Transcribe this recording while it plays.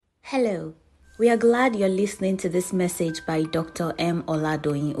Hello, we are glad you're listening to this message by Dr. M.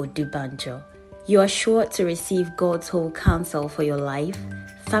 Oladoyin Odubanjo. You are sure to receive God's whole counsel for your life,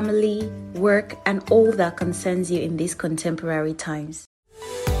 family, work, and all that concerns you in these contemporary times.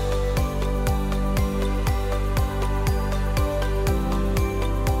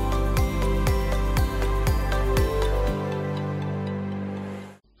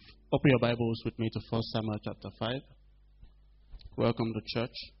 Open your Bibles with me to 1 Samuel chapter 5. Welcome to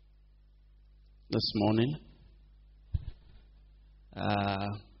church this morning.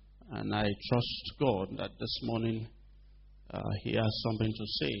 And I trust God that this morning He has something to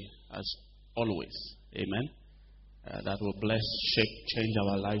say, as always. Amen. That will bless, shape, change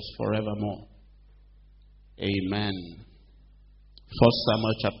our lives forevermore. Amen. 1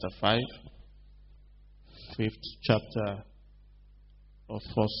 Samuel chapter 5, 5th chapter of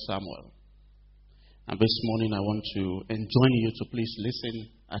 1 Samuel. And this morning I want to enjoin you to please listen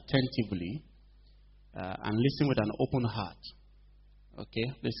attentively and listen with an open heart.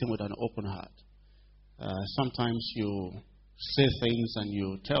 Okay? Listen with an open heart. Sometimes you say things and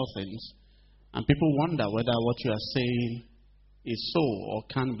you tell things, and people wonder whether what you are saying is so or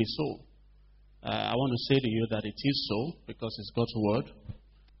can be so. I want to say to you that it is so, because it's God's word.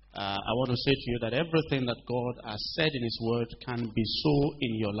 I want to say to you that everything that God has said in His word can be so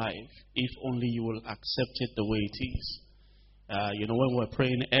in your life if only you will accept it the way it is. When we were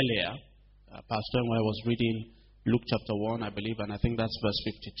praying earlier, Pastor and I was reading Luke chapter 1, I believe, and I think that's verse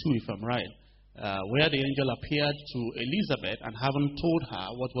 52 if I'm right, where the angel appeared to Elizabeth and having told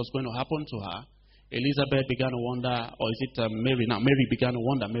her what was going to happen to her, Elizabeth began to wonder, or is it Mary? Now, Mary began to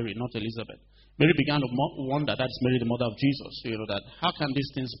wonder, Mary, not Elizabeth. Mary began to wonder, that's Mary, the mother of Jesus, that how can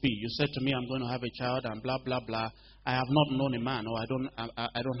these things be? You said to me, I'm going to have a child, and blah, blah, blah. I have not known a man, or I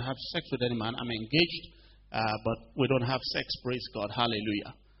don't have sex with any man. I'm engaged, but we don't have sex. Praise God.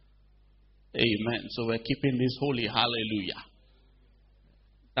 Hallelujah. Amen. So we're keeping this holy. Hallelujah.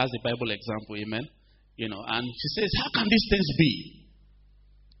 That's the Bible example. Amen. And she says, how can these things be?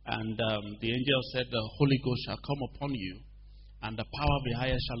 And the angel said, the Holy Ghost shall come upon you, and the power of the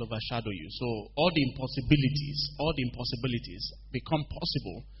highest shall overshadow you. So all the impossibilities become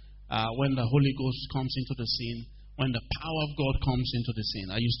possible when the Holy Ghost comes into the scene, when the power of God comes into the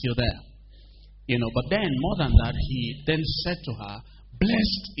scene. Are you still there? But then, more than that, he then said to her,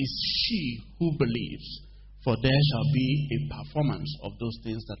 blessed is she who believes, for there shall be a performance of those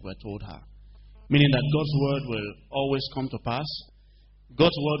things that were told her. Meaning that God's word will always come to pass.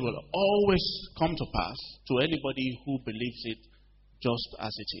 God's word will always come to pass to anybody who believes it just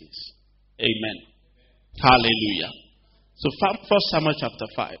as it is. Amen. Hallelujah. So 1 Samuel chapter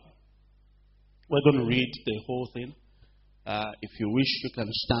 5. We're going to read the whole thing. If you wish, you can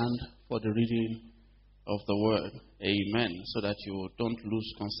stand for the reading of the word. Amen. So that you don't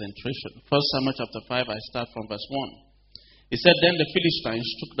lose concentration. 1 Samuel chapter 5, I start from verse 1. It said, then the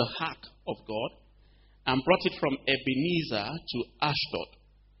Philistines took the ark of God and brought it from Ebenezer to Ashdod.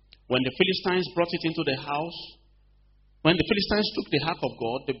 When the Philistines took the ark of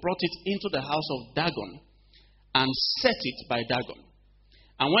God, they brought it into the house of Dagon and set it by Dagon.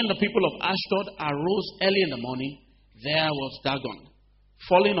 And when the people of Ashdod arose early in the morning, there was Dagon,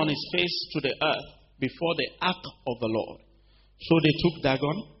 falling on his face to the earth before the ark of the Lord. So they took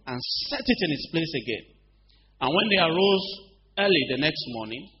Dagon and set it in its place again. And when they arose early the next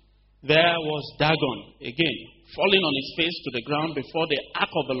morning, there was Dagon again, falling on his face to the ground before the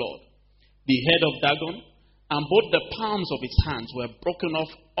ark of the Lord. The head of Dagon and both the palms of its hands were broken off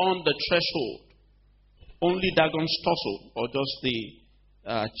on the threshold. Only Dagon's torso, or just the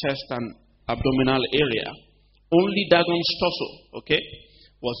chest and abdominal area, only Dagon's torso,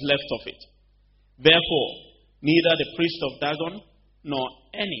 was left of it. Therefore, neither the priest of Dagon nor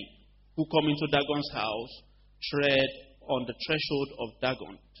any who come into Dagon's house tread on the threshold of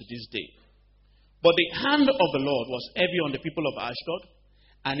Dagon to this day. But the hand of the Lord was heavy on the people of Ashdod,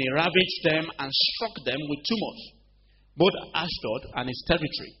 and he ravaged them and struck them with tumors, both Ashdod and its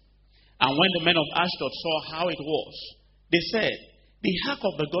territory. And when the men of Ashdod saw how it was, they said, the ark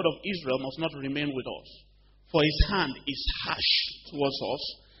of the God of Israel must not remain with us, for his hand is harsh towards us,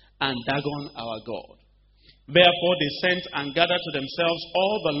 and Dagon our God. Therefore they sent and gathered to themselves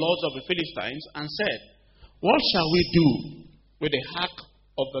all the lords of the Philistines, and said, what shall we do with the ark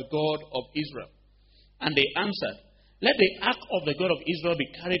of the God of Israel? And they answered, let the ark of the God of Israel be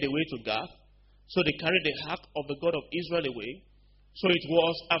carried away to Gath. So they carried the ark of the God of Israel away. So it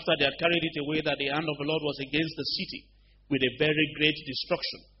was after they had carried it away that the hand of the Lord was against the city with a very great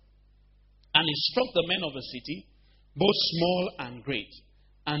destruction. And it struck the men of the city, both small and great,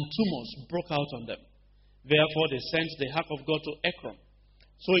 and tumors broke out on them. Therefore they sent the ark of God to Ekron.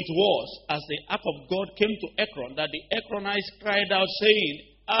 So it was, as the ark of God came to Ekron, that the Ekronites cried out, saying,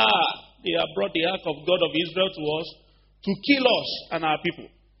 they have brought the ark of God of Israel to us to kill us and our people.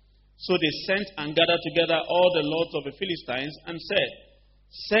 So they sent and gathered together all the lords of the Philistines and said,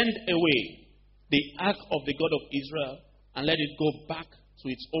 send away the ark of the God of Israel and let it go back to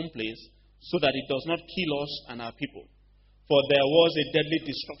its own place, so that it does not kill us and our people. For there was a deadly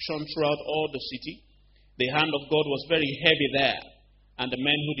destruction throughout all the city. The hand of God was very heavy there, and the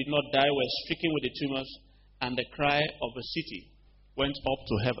men who did not die were stricken with the tumors, and the cry of the city went up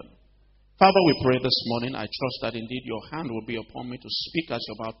to heaven. Father, we pray this morning, I trust that indeed your hand will be upon me to speak as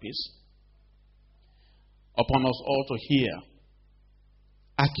your mouthpiece, upon us all to hear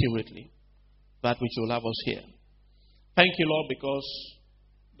accurately that which you will have us hear. Thank you, Lord, because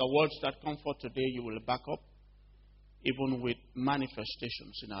the words that come forth today you will back up, even with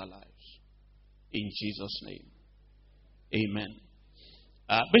manifestations in our lives. In Jesus' name. Amen.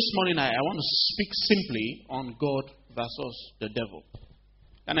 This morning I want to speak simply on God versus the devil.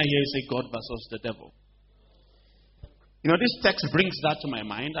 Can I hear you say God versus the devil? You know, this text brings that to my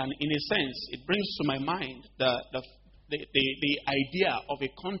mind, and in a sense, it brings to my mind the idea of a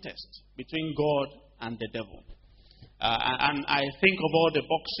contest between God and the devil. And I think of all the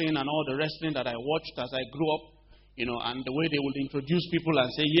boxing and all the wrestling that I watched as I grew up, you know, and the way they would introduce people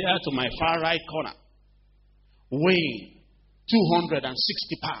and say, yeah, to my far right corner, weighing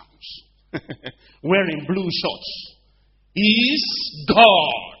 260 pounds, wearing blue shorts, is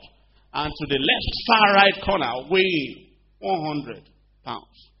God. And to the left far right corner, weighing 100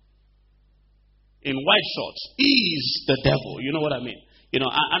 pounds, in white shorts, is the devil. You know what I mean? You know,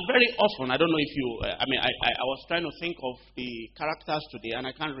 and very often, I don't know if you, I was trying to think of the characters today, and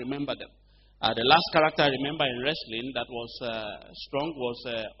I can't remember them. The last character I remember in wrestling that was strong was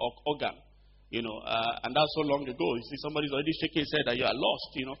Hogan. You know, and that's so long ago. You see, somebody's already shaking his head that you are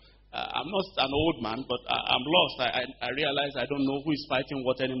lost. You know, I'm not an old man, but I'm lost. I realize I don't know who is fighting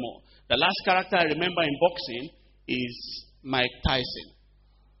what anymore. The last character I remember in boxing is Mike Tyson.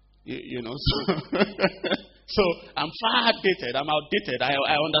 You know, so, so I'm far outdated. I'm outdated.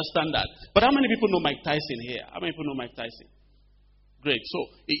 I understand that. But how many people know Mike Tyson here? How many people know Mike Tyson? Great. So,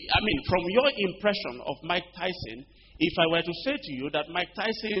 I mean, from your impression of Mike Tyson, if I were to say to you that Mike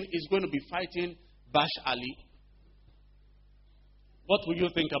Tyson is going to be fighting Bash Ali, what will you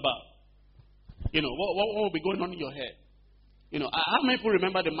think about? You know, what will be going on in your head? You know, how many people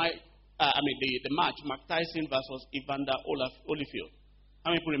remember the match, Mike Tyson versus Evander Holyfield? How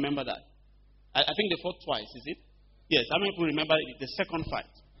many people remember that? I think they fought twice, is it? Yes. How many people remember the second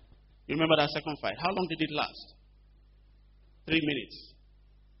fight? You remember that second fight? How long did it last? 3 minutes.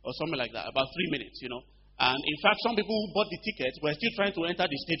 Or something like that. About 3 minutes, you know. And in fact, some people who bought the tickets were still trying to enter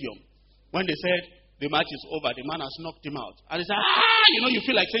the stadium. When they said the match is over, the man has knocked him out. And they said, you know, you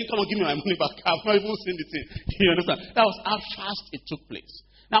feel like saying, come on, give me my money back. I've not even seen the thing. You understand? That was how fast it took place.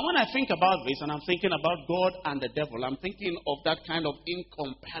 Now, when I think about this, and I'm thinking about God and the devil, I'm thinking of that kind of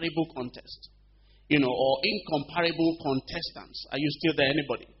incomparable contest. You know, or incomparable contestants. Are you still there,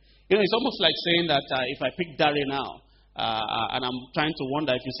 anybody? You know, it's almost like saying that if I pick Darry now, and I'm trying to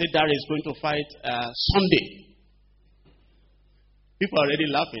wonder if you say Darry is going to fight Sunday. People are already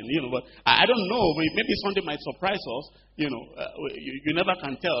laughing, you know, but I don't know. Maybe Sunday might surprise us. You know, you never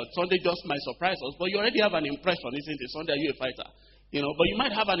can tell. Sunday just might surprise us, but you already have an impression, isn't it? Sunday, are you a fighter? You know, but you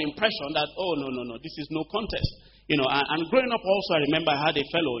might have an impression that, oh, no, this is no contest. You know, and growing up also, I remember I had a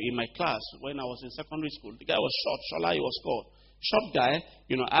fellow in my class when I was in secondary school. The guy was short. Shola, he was called. Short guy.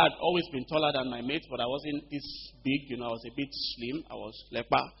 You know, I had always been taller than my mates, but I wasn't this big. You know, I was a bit slim. I was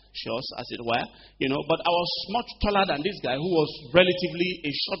leper, short, as it were. You know, but I was much taller than this guy who was relatively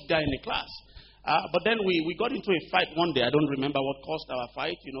a short guy in the class. But then we got into a fight one day. I don't remember what caused our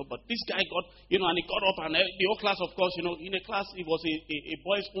fight, you know, but this guy got, you know, and he got up, and the whole class, of course, you know, in a class, it was a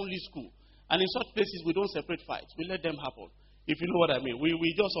boys-only school. And in such places, we don't separate fights. We let them happen. If you know what I mean. We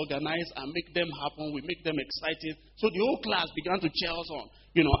just organize and make them happen. We make them excited. So the whole class began to cheer us on,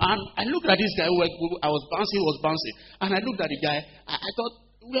 you know. And I looked at this guy who I was bouncing, he was bouncing. And I looked at the guy. I thought,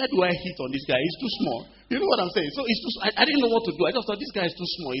 where do I hit on this guy? He's too small. You know what I'm saying? So it's too, I didn't know what to do. I just thought, this guy is too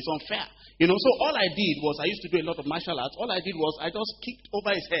small. It's unfair. You know, so all I did was, I used to do a lot of martial arts. All I did was, I just kicked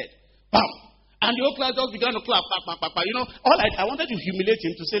over his head. Bam! And the whole class just began to clap. You know, I wanted to humiliate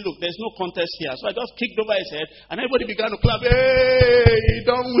him to say, look, there's no contest here. So I just kicked over his head, and everybody began to clap. Hey, he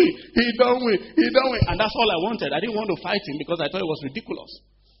don't win. He don't win. He don't win. And that's all I wanted. I didn't want to fight him because I thought it was ridiculous.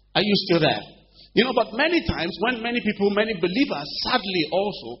 Are you still there? You know, but many times when many people, many believers, sadly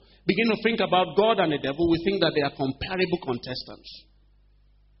also, begin to think about God and the devil, we think that they are comparable contestants.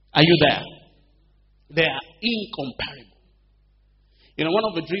 Are you there? They are incomparable. One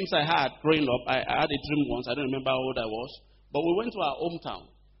of the dreams I had growing up, I had a dream once. I don't remember how old I was. But we went to our hometown,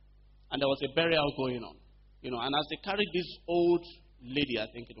 and there was a burial going on. And as they carried this old lady, I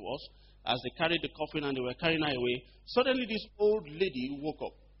think it was, as they carried the coffin and they were carrying her away, suddenly this old lady woke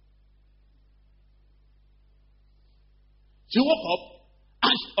up. She woke up,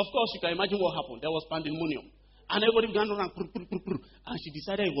 and of course you can imagine what happened. There was pandemonium. And everybody began to run, and she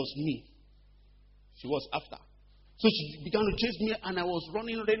decided it was me she was after. So she began to chase me, and I was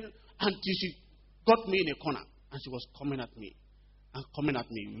running until she got me in a corner. And she was coming at me.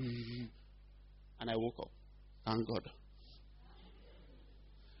 And I woke up. Thank God.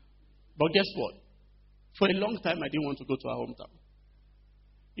 But guess what? For a long time, I didn't want to go to our hometown.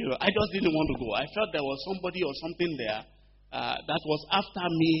 I just didn't want to go. I felt there was somebody or something there that was after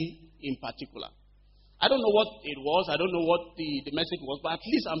me in particular. I don't know what it was. I don't know what the message was. But at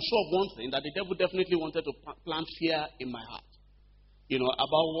least I'm sure of one thing, that the devil definitely wanted to plant fear in my heart.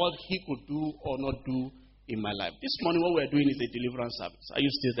 About what he could do or not do in my life. This morning, what we're doing is a deliverance service. Are you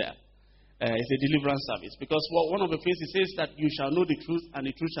still there? It's a deliverance service. Because one of the things it says that you shall know the truth, and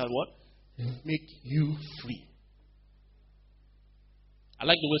the truth shall what? Make you free. I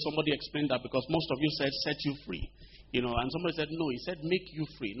like the way somebody explained that, because most of you said set you free. And somebody said no, he said make you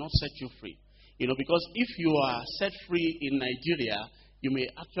free, not set you free. Because if you are set free in Nigeria, you may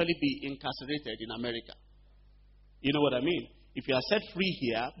actually be incarcerated in America. You know what I mean? If you are set free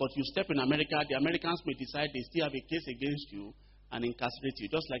here, but you step in America, the Americans may decide they still have a case against you and incarcerate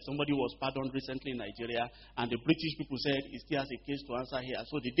you. Just like somebody was pardoned recently in Nigeria, and the British people said he still has a case to answer here.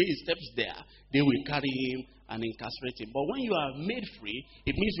 So the day he steps there, they will carry him and incarcerate him. But when you are made free,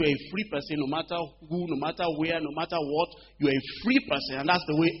 it means you are a free person, no matter who, no matter where, no matter what. You are a free person, and that's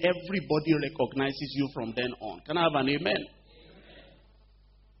the way everybody recognizes you from then on. Can I have an amen?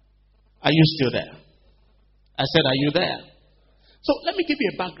 Are you still there? I said, are you there? So let me give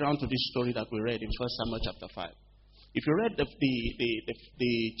you a background to this story that we read in 1 Samuel chapter 5. If you read the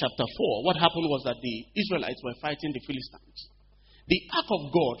chapter 4, what happened was that the Israelites were fighting the Philistines. The ark of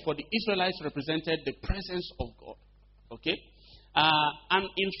God for the Israelites represented the presence of God. Okay? And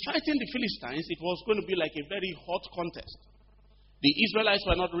in fighting the Philistines, it was going to be like a very hot contest. The Israelites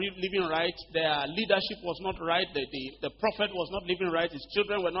were not living right. Their leadership was not right. The prophet was not living right. His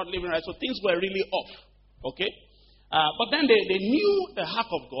children were not living right. So things were really off. Okay? But then they knew the ark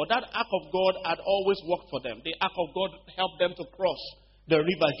of God. That ark of God had always worked for them. The ark of God helped them to cross the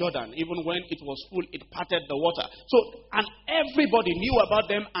river Jordan. Even when it was full, it parted the water. And everybody knew about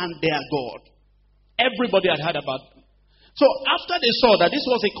them and their God. Everybody had heard about them. So after they saw that this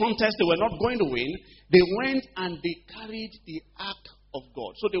was a contest they were not going to win, they went and they carried the ark of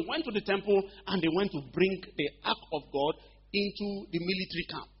God. So they went to the temple and they went to bring the ark of God into the military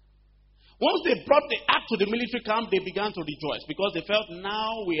camp. Once they brought the ark to the military camp, they began to rejoice because they felt,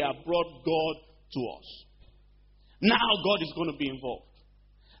 now we have brought God to us. Now God is going to be involved.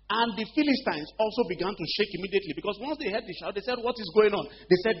 And the Philistines also began to shake immediately because once they heard the shout, they said, what is going on?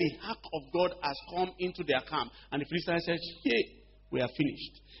 They said, the ark of God has come into their camp. And the Philistines said, hey, we are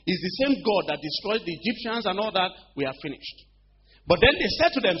finished. It's the same God that destroyed the Egyptians and all that. We are finished. But then they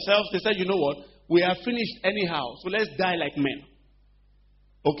said to themselves, they said, you know what? We are finished anyhow, so let's die like men.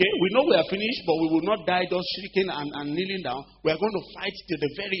 Okay, we know we are finished, but we will not die just shrieking and kneeling down. We are going to fight till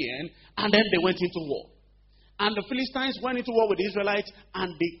the very end. And then they went into war. And the Philistines went into war with the Israelites,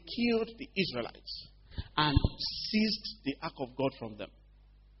 and they killed the Israelites and seized the ark of God from them.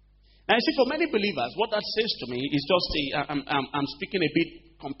 Now, you see, for many believers, what that says to me is just, I'm speaking a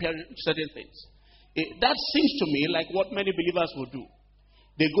bit, comparing certain things. That seems to me like what many believers will do.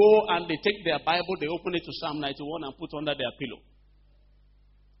 They go and they take their Bible, they open it to Psalm 91 and put under their pillow.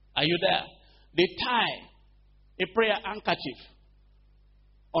 Are you there? They tie a prayer handkerchief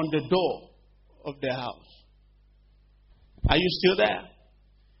on the door of their house. Are you still there?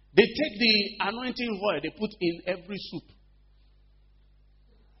 They take the anointing oil they put in every soup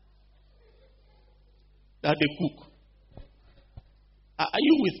that they cook. Are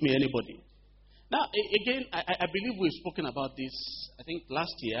you with me, anybody? Now, again, I believe we've spoken about this, I think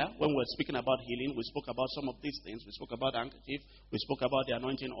last year, when we were speaking about healing, we spoke about some of these things. We spoke about handkerchief, we spoke about the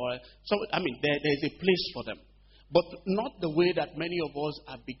anointing oil. So, there is a place for them. But not the way that many of us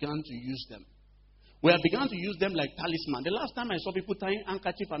have begun to use them. We have begun to use them like talisman. The last time I saw people tying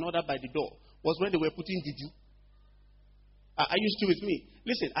handkerchief and all that by the door was when they were putting juju. Are you still with me?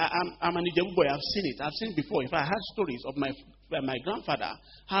 Listen, I'm an Ijebu boy. I've seen it. I've seen it before. If I had stories of my grandfather,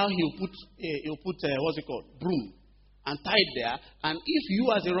 how he'll put what's it called, broom, and tie it there. And if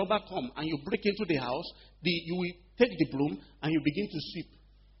you as a robber come and you break into the house, you will take the broom and you begin to sweep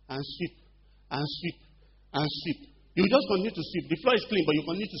and sweep and sweep and sweep. You just continue to sweep. The floor is clean, but you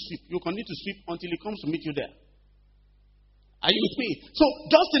continue to sweep. You continue to sweep until he comes to meet you there. Are you with me? So,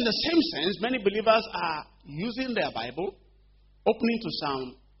 just in the same sense, many believers are using their Bible, opening to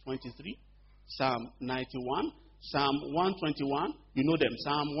Psalm 23, Psalm 91, Psalm 121. You know them,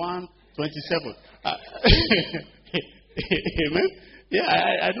 Psalm 127. Amen? Yeah,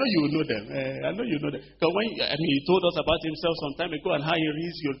 I know you know them. I know you know them. Because he told us about himself some time ago and how he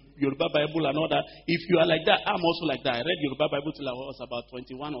reads Yoruba Bible and all that. If you are like that, I'm also like that. I read Yoruba Bible till I was about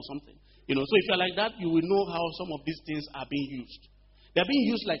 21 or something. So if you are like that, you will know how some of these things are being used. They are being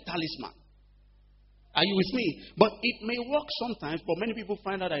used like talisman. Are you with me? But it may work sometimes, but many people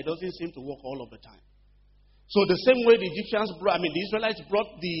find out that it doesn't seem to work all of the time. So the same way the Israelites brought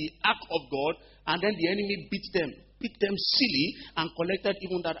the ark of God, and then the enemy beat them silly and collected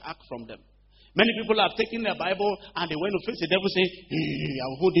even that ark from them. Many people have taken their Bible and they went to face the devil, say,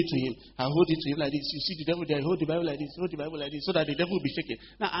 I'll hold it to him. I'll hold it to him like this. You see the devil there, hold the Bible like this, hold the Bible like this, so that the devil will be shaken.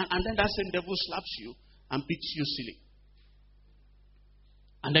 Now, and then that same devil slaps you and beats you silly.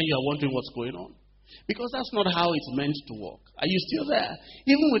 And then you are wondering what's going on. Because that's not how it's meant to work. Are you still there?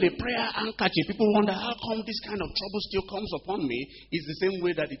 Even with a prayer handkerchief, people wonder how come this kind of trouble still comes upon me. It's the same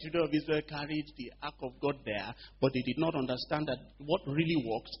way that the children of Israel carried the ark of God there, but they did not understand that what really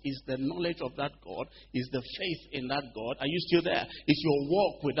works is the knowledge of that God, is the faith in that God. Are you still there? It's your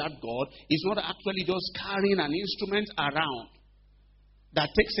walk with that God. It's not actually just carrying an instrument around that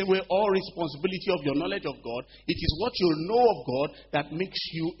takes away all responsibility of your knowledge of God. It is what you know of God that makes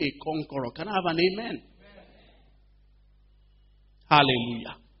you a conqueror. Can I have an amen?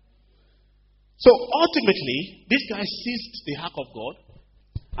 Hallelujah. So ultimately, this guy seized the ark of God.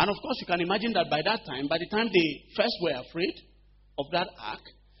 And of course, you can imagine that by that time, by the time they first were afraid of that ark,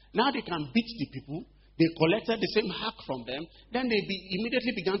 now they can beat the people. They collected the same ark from them. Then they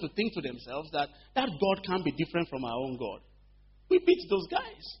immediately began to think to themselves that God can't be different from our own God. We beat those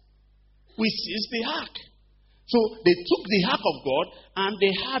guys. We seized the ark. So they took the ark of God and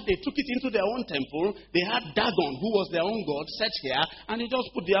they took it into their own temple. They had Dagon, who was their own God, set here, and they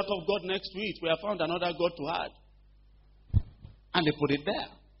just put the ark of God next to it. We have found another God to add. And they put it there.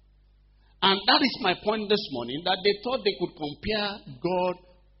 And that is my point this morning, that they thought they could compare God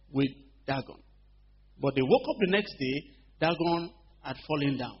with Dagon. But they woke up the next day, Dagon had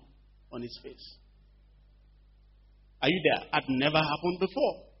fallen down on his face. Are you there? Had never happened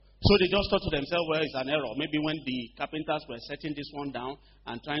before. So they just thought to themselves, well, it's an error. Maybe when the carpenters were setting this one down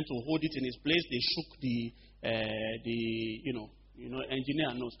and trying to hold it in its place, they shook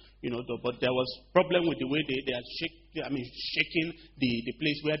engineer knows, but there was problem with the way they had shaking the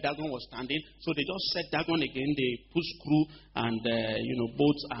place where Dagon was standing. So they just set Dagon again. They put screw and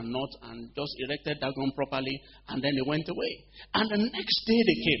bolts and nuts and just erected Dagon properly, and then they went away. And the next day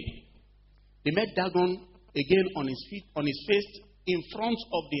they came. They met Dagon again on his face in front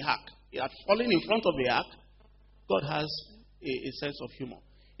of the ark. He had fallen in front of the ark. God has a sense of humor.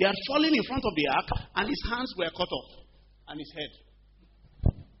 He had fallen in front of the ark and his hands were cut off and his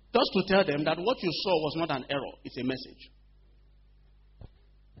head. Just to tell them that what you saw was not an error, it's a message.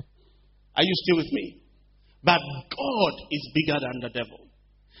 Are you still with me? But God is bigger than the devil.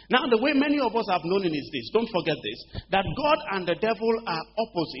 Now, the way many of us have known it is this. Don't forget this. That God and the devil are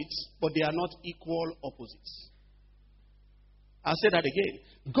opposites, but they are not equal opposites. I'll say that again.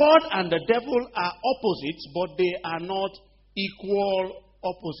 God and the devil are opposites, but they are not equal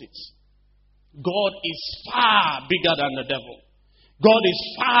opposites. God is far bigger than the devil. God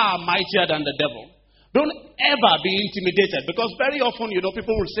is far mightier than the devil. Don't ever be intimidated, because very often,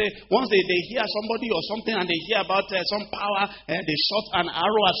 people will say, once they hear somebody or something and they hear about some power, they shot an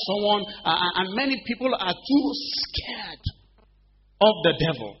arrow at someone, and many people are too scared of the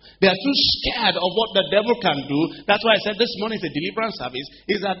devil. They are too scared of what the devil can do. That's why I said this morning is a deliverance service,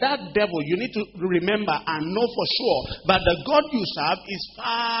 is that devil, you need to remember and know for sure, but the God you serve is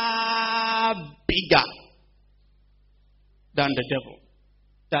far bigger than the devil.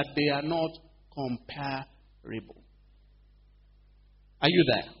 That they are not comparable. Are you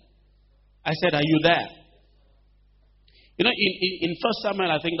there? I said, are you there? In 1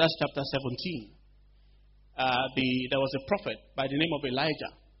 Samuel, I think that's chapter 17, there was a prophet by the name of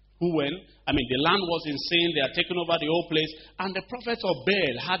Elijah who the land was insane, they had taken over the whole place, and the prophets of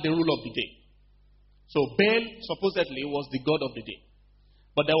Baal had the rule of the day. So Baal supposedly was the god of the day.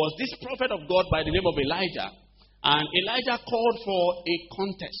 But there was this prophet of God by the name of Elijah, and Elijah called for a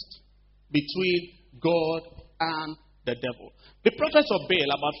contest between God and the devil. The prophets of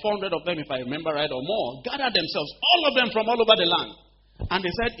Baal, about 400 of them, if I remember right, or more, gathered themselves, all of them from all over the land. And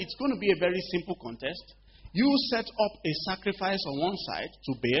they said, it's going to be a very simple contest. You set up a sacrifice on one side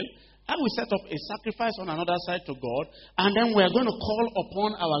to Baal, How do we set up a sacrifice on another side to God, and then we are going to call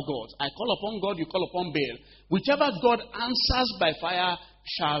upon our gods? I call upon God, you call upon Baal. Whichever God answers by fire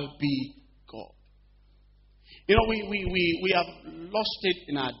shall be God. You know, we have lost it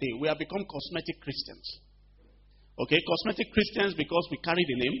in our day. We have become cosmetic Christians. Okay, cosmetic Christians because we carry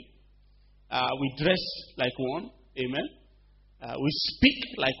the name. We dress like one. Amen. We speak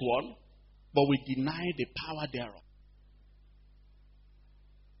like one, but we deny the power thereof.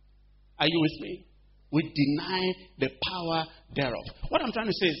 Are you with me? We deny the power thereof. What I'm trying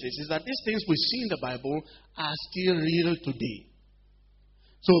to say is this, is that these things we see in the Bible are still real today.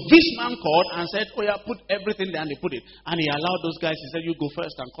 So this man called and said, oh yeah, put everything there, and they put it. And he allowed those guys, he said, you go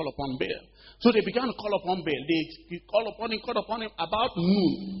first and call upon Baal. So they began to call upon Baal. They called upon him about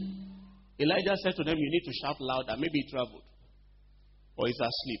noon. Elijah said to them, you need to shout louder. Maybe he traveled. Or he's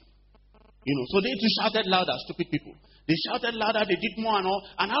asleep. You know, so they too shouted louder, stupid people. They shouted louder, they did more and all.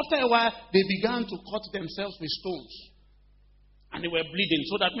 And after a while, they began to cut themselves with stones. And they were bleeding,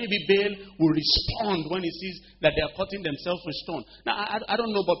 so that maybe Baal will respond when he sees that they are cutting themselves with stone. Now, I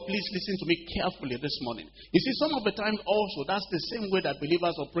don't know, but please listen to me carefully this morning. You see, some of the times also, that's the same way that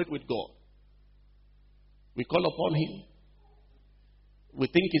believers operate with God. We call upon him. We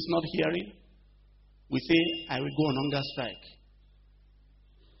think he's not hearing. We say, I will go on hunger strike.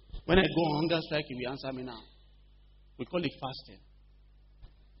 When I go on hunger strike, he will answer me now. We call it fasting.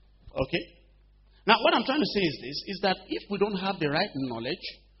 Okay? Now, what I'm trying to say is this, is that if we don't have the right knowledge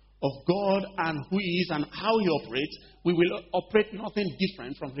of God and who he is and how he operates, we will operate nothing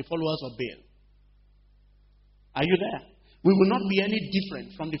different from the followers of Baal. Are you there? We will not be any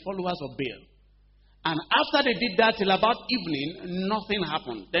different from the followers of Baal. And after they did that till about evening, nothing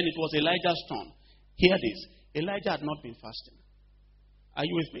happened. Then it was Elijah's turn. Hear this. Elijah had not been fasting. Are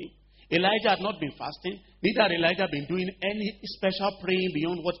you with me? Elijah had not been fasting. Neither had Elijah been doing any special praying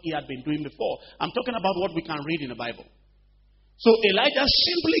beyond what he had been doing before. I'm talking about what we can read in the Bible. So Elijah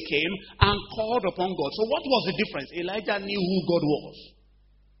simply came and called upon God. So what was the difference? Elijah knew who God was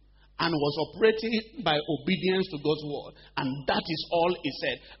and was operating by obedience to God's word. And that is all he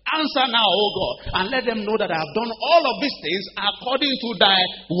said. Answer now, O God, and let them know that I have done all of these things according to thy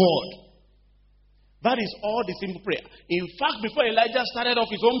word. That is all the simple prayer. In fact, before Elijah started off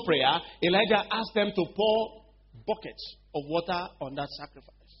his own prayer, Elijah asked them to pour buckets of water on that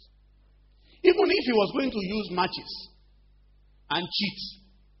sacrifice. Even if he was going to use matches and cheat,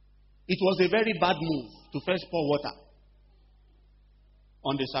 it was a very bad move to first pour water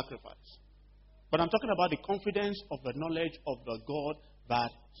on the sacrifice. But I'm talking about the confidence of the knowledge of the God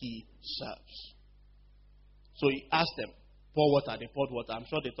that he serves. So he asked them, pour water. They poured water. I'm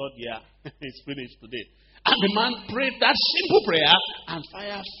sure they thought, yeah, it's finished today. And the man prayed that simple prayer, and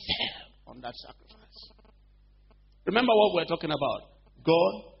fire fell on that sacrifice. Remember what we're talking about.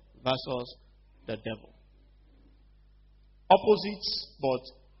 God versus the devil. Opposites, but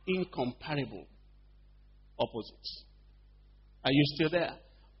incomparable opposites. Are you still there?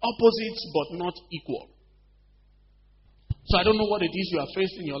 Opposites, but not equal. So I don't know what it is you are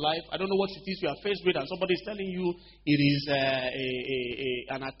faced in your life. I don't know what it is you are faced with, and somebody is telling you it is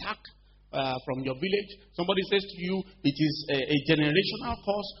an attack from your village. Somebody says to you it is a generational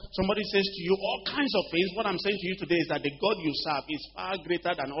curse. Somebody says to you all kinds of things. What I'm saying to you today is that the God you serve is far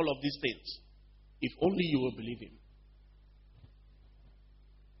greater than all of these things. If only you will believe him.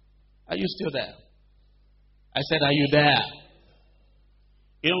 Are you still there? I said, are you there?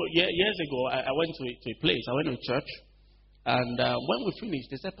 You know, years ago, I went to a place. I went to a church. And when we finished,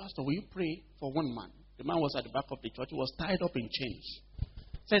 they said, Pastor, will you pray for one man? The man was at the back of the church. He was tied up in chains.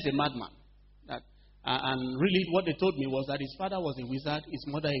 Says a madman. And really what they told me was that his father was a wizard, his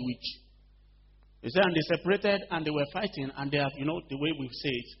mother a witch. They said, and they separated and they were fighting. And they have, you know, the way we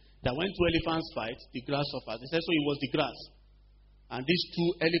say it, that when two elephants fight, the grass suffers. They said, so it was the grass. And these two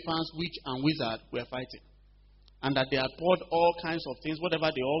elephants, witch and wizard, were fighting. And that they had poured all kinds of things, whatever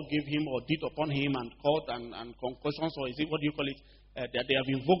they all gave him or did upon him, and caught and concussions, or is it, what do you call it, that they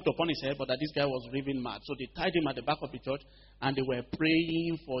have invoked upon his head, but that this guy was raving mad. So they tied him at the back of the church, and they were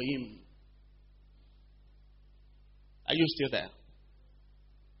praying for him. Are you still there?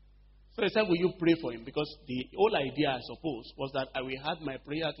 So they said, will you pray for him? Because the whole idea, I suppose, was that I will add my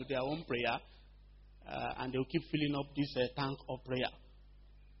prayer to their own prayer, and they will keep filling up this tank of prayer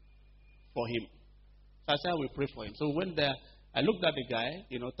for him. So I said, I will pray for him. So when I looked at the guy,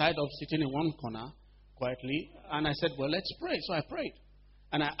 you know, tied up, sitting in one corner, quietly, and I said, well, let's pray. So I prayed.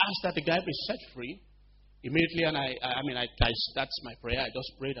 And I asked that the guy be set free immediately, and that's my prayer. I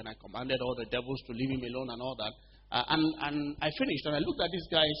just prayed, and I commanded all the devils to leave him alone and all that. And I finished, and I looked at these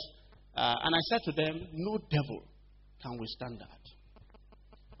guys, and I said to them, no devil can withstand that.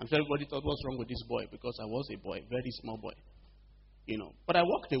 I'm sure everybody thought, what's wrong with this boy? Because I was a boy, very small boy. But I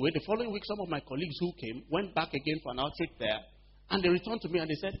walked away. The following week, some of my colleagues who came went back again for an outreach there. And they returned to me and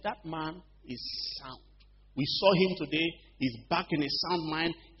they said, that man is sound. We saw him today. He's back in a sound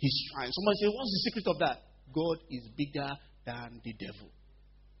mind. He's trying. Somebody said, what's the secret of that? God is bigger than the devil.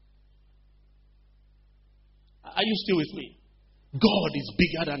 Are you still with me? God is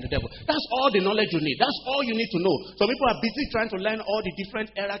bigger than the devil. That's all the knowledge you need. That's all you need to know. Some people are busy trying to learn all the different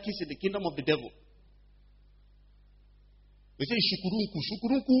hierarchies in the kingdom of the devil. They say Shukurunku.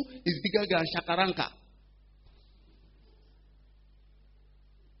 Shukurunku is bigger than Shakaranka.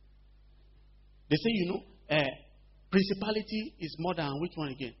 They say, principality is more than which one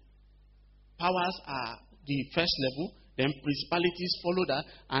again? Powers are the first level, then principalities follow that,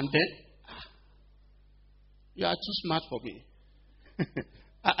 and then you are too smart for me.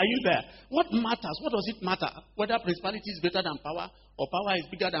 Are you there? What matters? What does it matter? Whether principality is greater than power or power is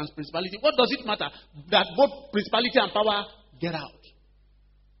bigger than principality. What does it matter? That both principality and power get out.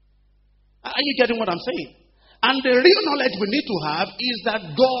 Are you getting what I'm saying? And the real knowledge we need to have is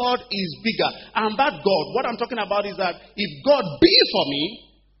that God is bigger. And that God, what I'm talking about is that if God be for me,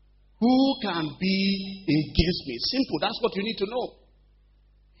 who can be against me? Simple. That's what you need to know.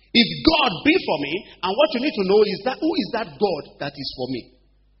 If God be for me, and what you need to know is that who is that God that is for me?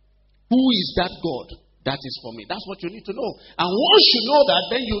 Who is that God that is for me? That's what you need to know. And once you know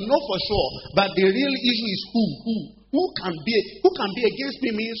that, then you know for sure. But the real issue is who can be against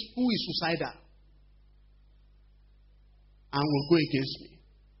me means who is suicidal and will go against me.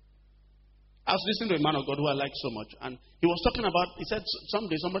 I was listening to a man of God who I like so much, and he was talking about, he said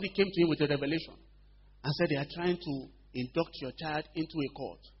someday somebody came to him with a revelation and said they are trying to induct your child into a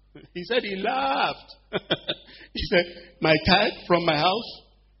court. He said he laughed. He said, my child from my house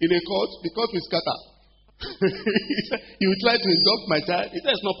in a court, the court will scatter. He said, you will try to induct my child. He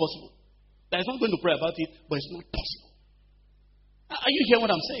said, it's not possible. That is not going to pray about it, but it's not possible. Are you hearing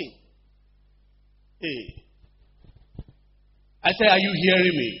what I'm saying? Hey. I say, are you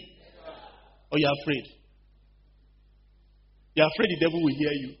hearing me? Or you're afraid? You're afraid the devil will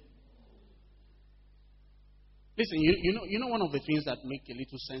hear you. Listen, you know one of the things that make a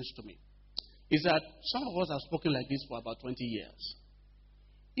little sense to me is that some of us have spoken like this for about 20 years.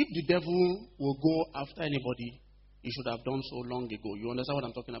 If the devil will go after anybody, he should have done so long ago. You understand what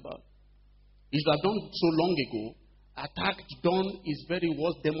I'm talking about? He should have done so long ago, attacked, done his very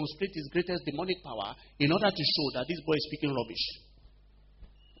worst, demonstrate his greatest demonic power in order to show that this boy is speaking rubbish.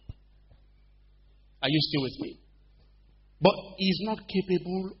 Are you still with me? But he's not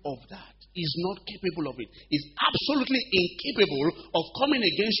capable of that. He's not capable of it. He's absolutely incapable of coming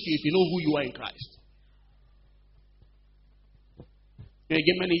against you if you know who you are in Christ.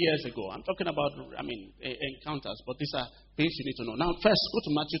 Again, many years ago, I'm talking about, encounters, but these are things you need to know. Now, first, go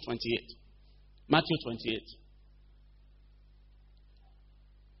to Matthew 28. Matthew 28.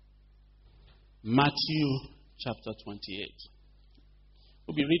 Matthew chapter 28.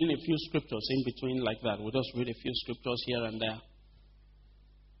 We'll be reading a few scriptures in between like that. We'll just read a few scriptures here and there.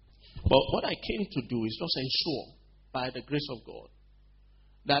 But what I came to do is just ensure, by the grace of God,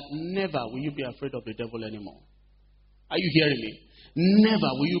 that never will you be afraid of the devil anymore. Are you hearing me? Never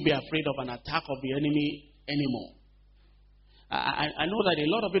will you be afraid of an attack of the enemy anymore. I know that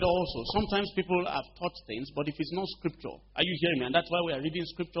a lot of it also, sometimes people have taught things, but if it's not scripture, are you hearing me? And that's why we are reading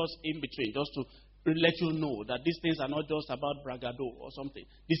scriptures in between, just to let you know that these things are not just about bragado or something.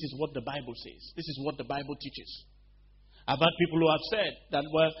 This is what the Bible says. This is what the Bible teaches. I've had people who have said that,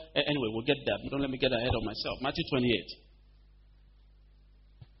 well, anyway, we'll get there. Don't let me get ahead of myself. Matthew 28.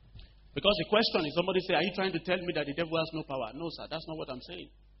 Because the question is, somebody say, are you trying to tell me that the devil has no power? No, sir, that's not what I'm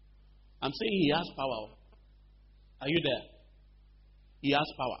saying. I'm saying he has power. Are you there? He has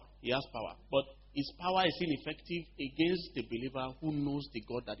power. He has power. But his power is ineffective against the believer who knows the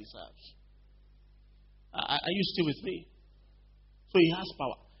God that he serves. Are you still with me? So he has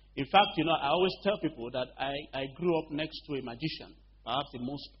power. In fact, I always tell people that I grew up next to a magician, perhaps the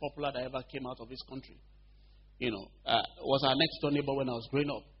most popular that ever came out of this country. Was our next door neighbor when I was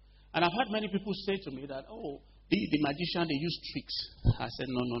growing up. And I've had many people say to me that, the magician, they use tricks. I said,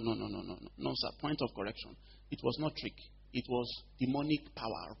 no, sir, point of correction. It was not trick. It was demonic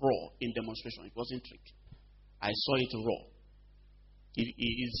power, raw, in demonstration. It wasn't trick. I saw it raw.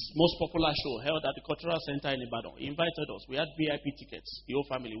 His most popular show held at the Cultural Center in Ibadan. He invited us. We had VIP tickets, the whole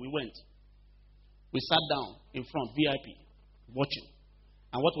family. We went. We sat down in front, VIP, watching.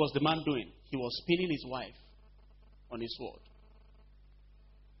 And what was the man doing? He was spinning his wife on his sword.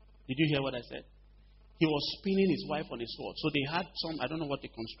 Did you hear what I said? He was spinning his wife on his sword. So they had some, I don't know what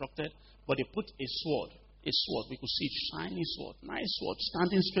they constructed, but they put a sword A sword. We could see a shiny sword, nice sword,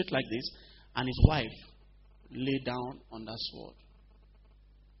 standing straight like this, and his wife lay down on that sword.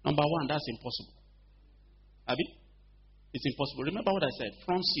 Number one, that's impossible. Abi? It's impossible. Remember what I said?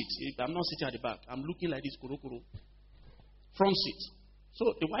 Front seat. I'm not sitting at the back. I'm looking like this. Front seat.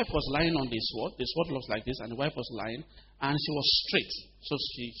 So the wife was lying on the sword. The sword looks like this, and the wife was lying, and she was straight. So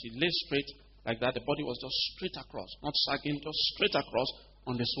she lay straight like that. The body was just straight across, not sagging, just straight across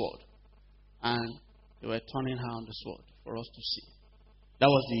on the sword. And they were turning her on the sword for us to see. That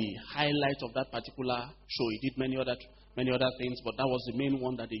was the highlight of that particular show. He did many other things, but that was the main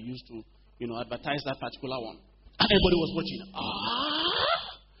one that they used to, advertise that particular one. And everybody was watching.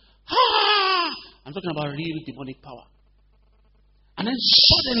 I'm talking about real demonic power. And then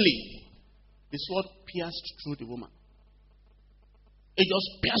suddenly, the sword pierced through the woman. It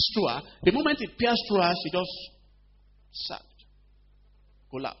just pierced through her. The moment it pierced through her, she just sagged,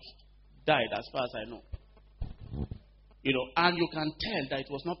 collapsed, died as far as I know. And you can tell that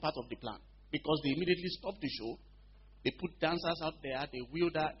it was not part of the plan, because they immediately stopped the show. They put dancers out there. They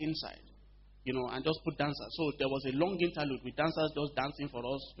wheeled her inside, and just put dancers. So there was a long interlude with dancers just dancing for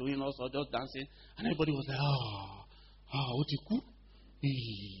us, doing us, or just dancing. And everybody was like, what you cool?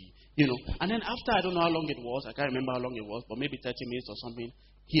 And then after, I don't know how long it was. I can't remember how long it was, but maybe 30 minutes or something,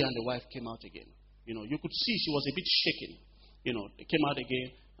 he and the wife came out again. You could see she was a bit shaken. They came out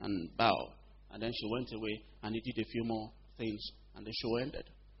again and bowed. And then she went away, and he did a few more things, and the show ended.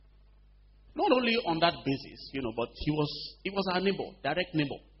 Not only on that basis, but he was our neighbor, direct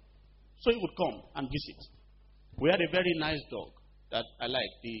neighbor. So he would come and visit. We had a very nice dog that I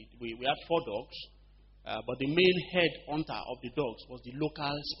liked. We had 4 dogs, but the main head hunter of the dogs was the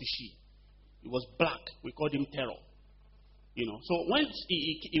local species. It was black. We called him Terror. So when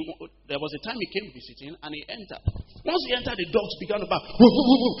there was a time he came visiting, and he entered. Once he entered, the dogs began to bark.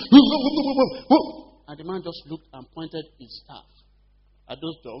 And the man just looked and pointed his staff at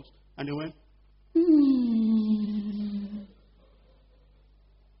those dogs, and they went.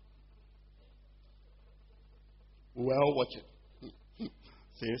 Well, watch it.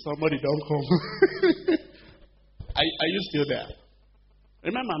 Say, somebody don't come. Are you still there?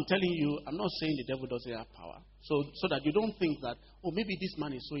 Remember, I'm telling you, I'm not saying the devil doesn't have power. So that you don't think that, maybe this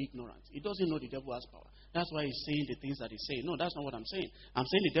man is so ignorant. He doesn't know the devil has power. That's why he's saying the things that he's saying. No, that's not what I'm saying. I'm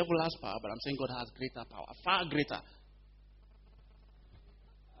saying the devil has power, but I'm saying God has greater power, far greater.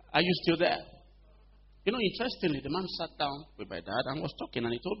 Are you still there? Interestingly, the man sat down with my dad and was talking,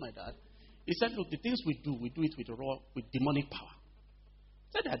 and he told my dad, he said, look, the things we do it with demonic power.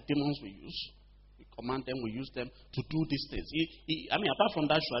 He said there are demons we use. We command them, we use them to do these things. Apart from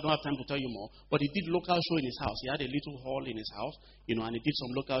that show, I don't have time to tell you more, but he did local show in his house. He had a little hall in his house, and he did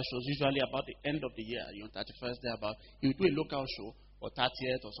some local shows, usually about the end of the year, 31st day he would do a local show, or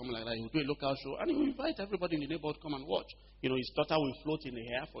 30th, or something like that. He would do a local show, and he would invite everybody in the neighborhood to come and watch. His daughter will float in the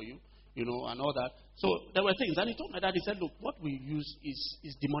hair for you, and all that. So there were things, and he told my dad, he said, look, what we use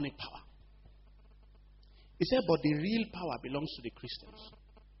is demonic power. He said, but the real power belongs to the Christians.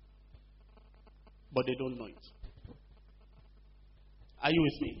 But they don't know it. Are you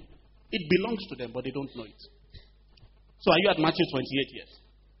with me? It belongs to them, but they don't know it. So are you at Matthew 28 yet?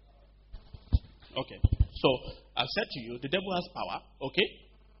 Okay. So I've said to you, the devil has power. Okay?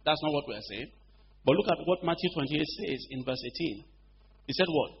 That's not what we are saying. But look at what Matthew 28 says in verse 18. He said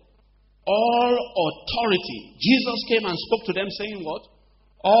what? All authority. Jesus came and spoke to them saying what?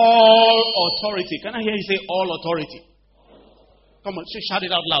 All authority. Can I hear you say all authority? Come on, shout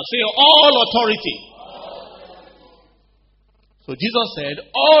it out loud. Say all authority. So Jesus said,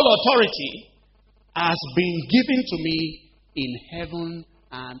 all authority has been given to me in heaven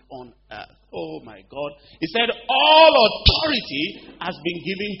and on earth. Oh my God. He said, all authority has been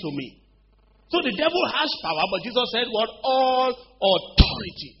given to me. So the devil has power, but Jesus said what? All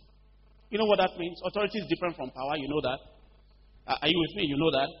authority. You know what that means? Authority is different from power. You know that? Are you with me? You know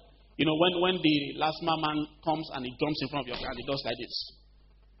that? When the last man comes and he jumps in front of your car and he does like this.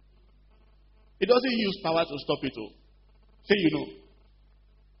 He doesn't use power to stop it. Say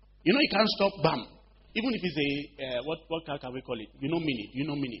you can't stop bam. Even if it's a, what car can we call it? Mini.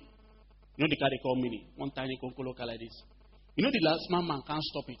 Mini. The car they call Mini. One tiny concolo car like this. The last man can't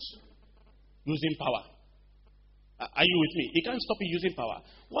stop it using power. Are you with me? He can't stop it using power.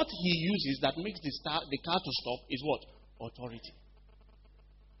 What he uses that makes the car to stop is what? Authority.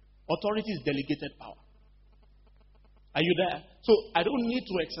 Authority is delegated power. Are you there? So I don't need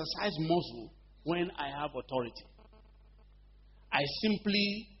to exercise muscle when I have authority. I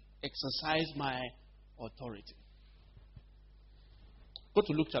simply exercise my authority. Go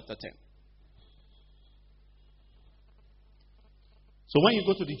to Luke chapter 10. So when you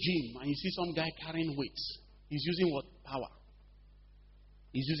go to the gym and you see some guy carrying weights, he's using what? Power.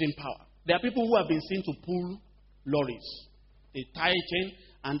 He's using power. There are people who have been seen to pull lorries. They tie a chain,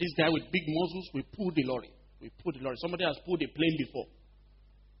 and this guy with big muscles will pull the lorry. Somebody has pulled a plane before.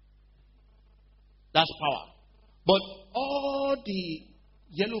 That's power. But all the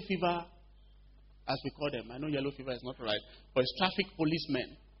yellow fever, as we call them, I know yellow fever is not right, but it's traffic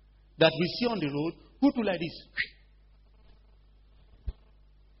policemen that we see on the road who do like this.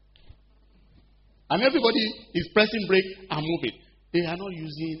 And everybody is pressing brake and moving. They are not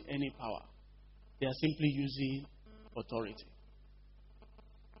using any power. They are simply using authority.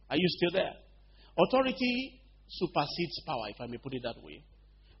 Are you still there? Authority supersedes power, if I may put it that way.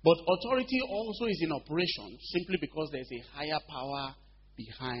 But authority also is in operation simply because there is a higher power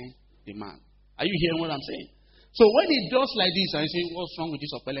behind the man. Are you hearing what I'm saying? So when he does like this and you say, what's wrong with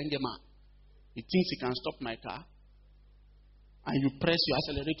this Opelenge man? He thinks he can stop my car. And you press your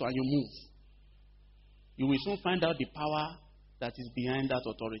accelerator and you move. You will soon find out the power that is behind that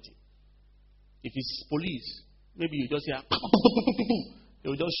authority. If it's police, maybe you just hear, they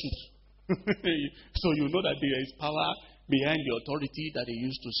will just shoot. So you know that there is power behind the authority that they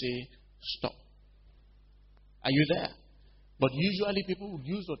used to say, stop. Are you there? But usually people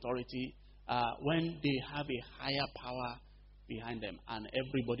use authority when they have a higher power behind them and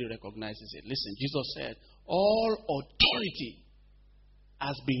everybody recognizes it. Listen, Jesus said, all authority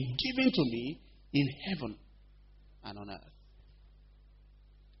has been given to me in heaven and on earth.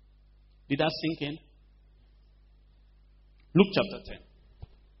 Did that sink in? Luke chapter 10.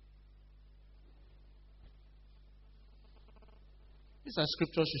 These are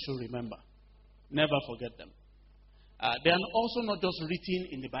scriptures you should remember. Never forget them. They are also not just written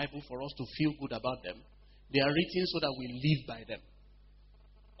in the Bible for us to feel good about them. They are written so that we live by them.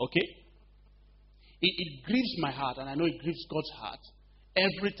 Okay? It grieves my heart, and I know it grieves God's heart,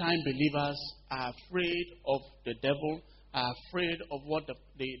 every time believers are afraid of the devil, are afraid of what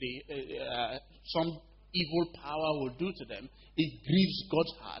some evil power will do to them. It grieves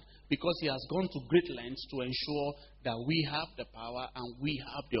God's heart because he has gone to great lengths to ensure that we have the power and we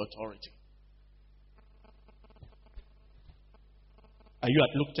have the authority. Are you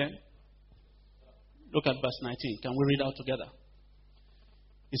at Luke 10? Look at verse 19. Can we read out together?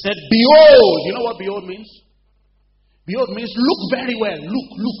 He said, behold. You know what behold means? Behold means look very well.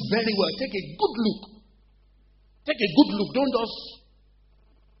 Look very well. Take a good look. Take a good look. Don't just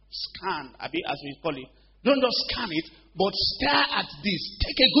scan, as we call it. Don't just scan it, but stare at this.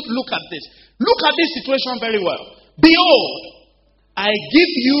 Take a good look at this. Look at this situation very well. Behold, I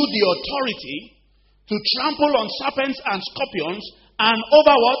give you the authority to trample on serpents and scorpions and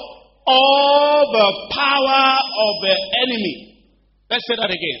over what? All the power of the enemy. Let's say that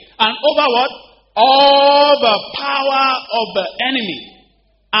again. And over what? All the power of the enemy.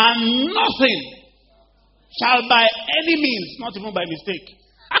 And nothing shall by any means, not even by mistake,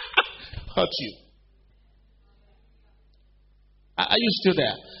 hurt you. Are you still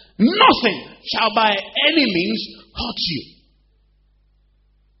there? Nothing shall by any means hurt you.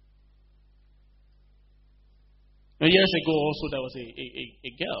 Years ago also there was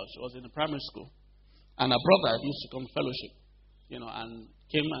a girl. She was in a primary school. And her brother used to come fellowship. And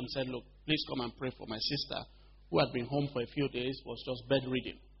came and said, look, please come and pray for my sister who had been home for a few days, was just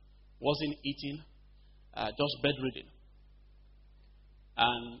bedridden. Wasn't eating, just bedridden.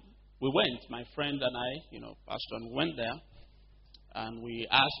 And we went, my friend and I, Pastor, and we went there. And we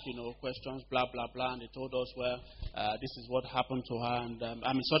asked, questions, blah, blah, blah. And they told us, this is what happened to her.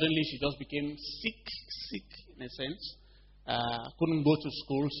 And suddenly she just became sick in a sense. Couldn't go to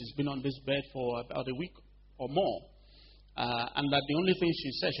school. She's been on this bed for about a week or more. And that the only thing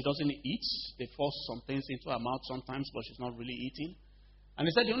she said, she doesn't eat. They force some things into her mouth sometimes, but she's not really eating. And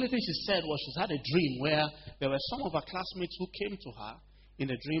they said the only thing she said was she's had a dream where there were some of her classmates who came to her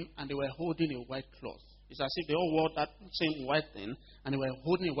in a dream and they were holding a white cloth. It's as if they all wore that same white thing and they were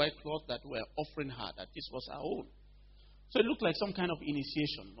holding a white cloth that were offering her, that this was her own. So it looked like some kind of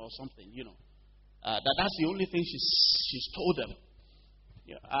initiation or something, that's the only thing she's told them.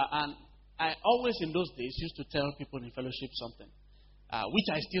 And I always in those days used to tell people in fellowship something, which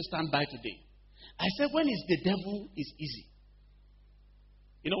I still stand by today. I said, when is the devil is easy.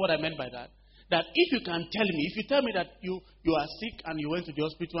 You know what I meant by that? That if you can tell me, if you tell me that you are sick and you went to the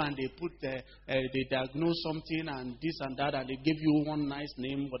hospital and they they diagnosed something and this and that and they give you one nice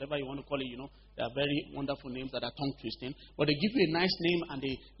name, whatever you want to call it, they are very wonderful names that are tongue twisting, but they give you a nice name and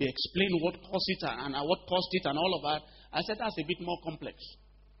they explain what caused it and what caused it and all of that. I said that's a bit more complex.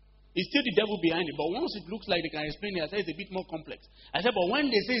 It's still the devil behind it, but once it looks like they can explain it, I said it's a bit more complex. I said, but when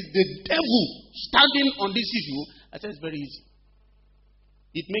they say it's the devil standing on this issue, I said it's very easy.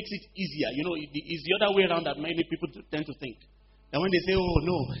 It makes it easier. It's the other way around that many people tend to think. And when they say, oh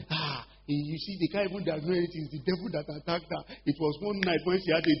no, you see, the guy even doesn't know anything. It's the devil that attacked her. It was one night when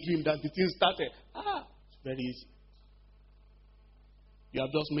she had a dream that the thing started. It's very easy. You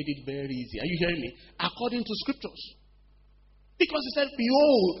have just made it very easy. Are you hearing me? According to scriptures. Because he said,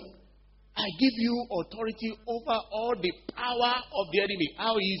 behold, I give you authority over all the power of the enemy.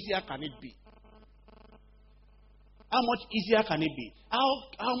 How easier can it be? How much easier can it be?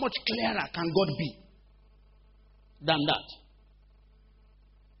 How much clearer can God be than that?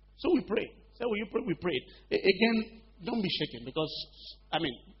 So we pray. So will you pray? We prayed. Again, don't be shaken because,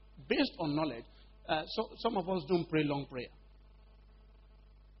 based on knowledge, some of us don't pray long prayer.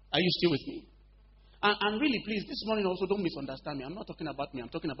 Are you still with me? And really, please, this morning also don't misunderstand me. I'm not talking about me. I'm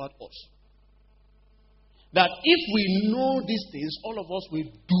talking about us. That if we know these things, all of us will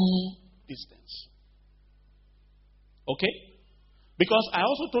do these things. Okay? Because I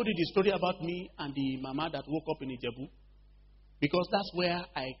also told you the story about me and the mama that woke up in Ijebu. Because that's where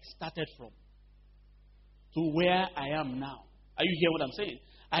I started from. To where I am now. Are you hearing what I'm saying?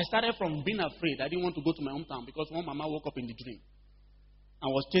 I started from being afraid. I didn't want to go to my hometown because one mama woke up in the dream and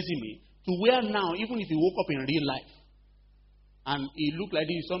was chasing me. To where now, even if you woke up in real life and it looked like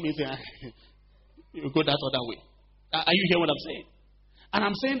this, some may say, you go that other way. Are you hearing what I'm saying? And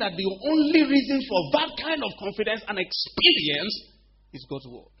I'm saying that the only reason for that kind of confidence and experience is God's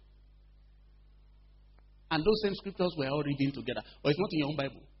word. And those same scriptures we're all reading together. Or it's not in your own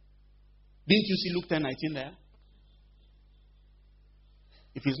Bible. Didn't you see Luke 10:19 there?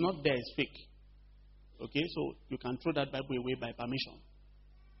 If it's not there, it's fake. Okay, so you can throw that Bible away by permission.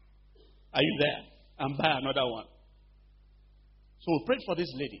 Are you there? And buy another one. So we prayed for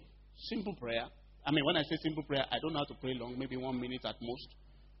this lady. Simple prayer. When I say simple prayer, I don't know how to pray long, maybe 1 minute at most.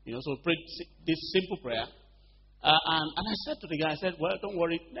 So we prayed this simple prayer. And I said to the guy, I said, well, don't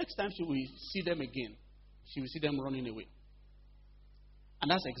worry. Next time she will see them again, she will see them running away. And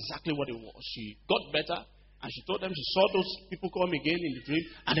that's exactly what it was. She got better, and she told them she saw those people come again in the dream,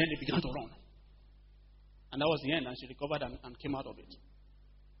 and then they began to run. And that was the end, and she recovered and came out of it.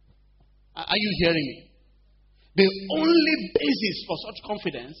 Are you hearing me? The only basis for such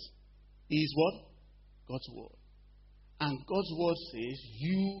confidence is what? God's word. And God's word says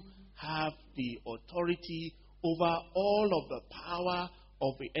you have the authority over all of the power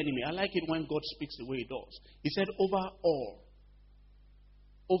of the enemy. I like it when God speaks the way he does. He said over all.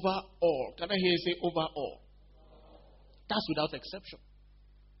 Over all. Can I hear you say over all? That's without exception.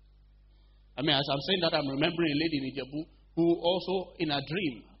 As I'm saying that, I'm remembering a lady in Ijebu who also in a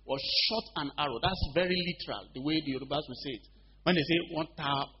dream was shot an arrow. That's very literal, the way the Yorubas will say it. When they say, one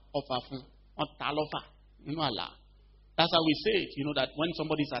ta ofa, one ta lofa, Allah. That's how we say it. That when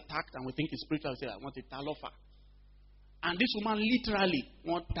somebody is attacked and we think it's spiritual, we say, I want a ta lofa. And this woman literally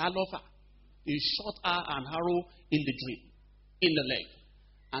want ta lofa. He shot her an arrow in the dream, in the leg.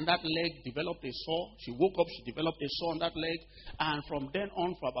 And that leg developed a sore. She woke up, she developed a sore on that leg. And from then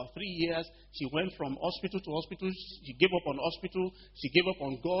on, for about 3 years, she went from hospital to hospital. She gave up on hospital. She gave up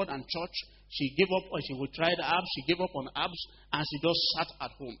on God and church. She gave up, or she would try the herbs. She gave up on herbs. And she just sat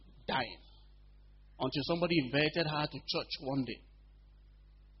at home, dying. Until somebody invited her to church one day.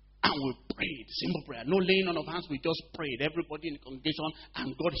 And we prayed, simple prayer. No laying on of hands, we just prayed. Everybody in the congregation,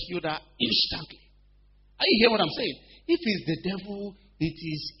 and God healed her instantly. Are you hearing what I'm saying? If it's the devil, it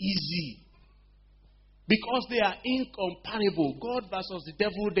is easy. Because they are incomparable. God versus the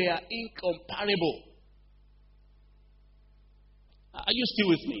devil, they are incomparable. Are you still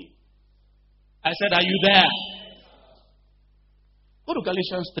with me? I said, are you there? Go to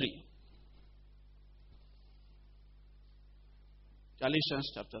Galatians 3.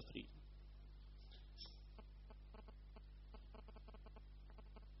 Galatians chapter 3.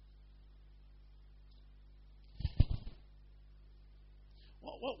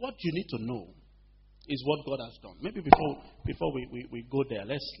 What you need to know is what God has done. Maybe before we go there,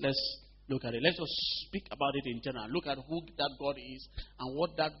 let's look at it. Let's just speak about it in general. Look at who that God is and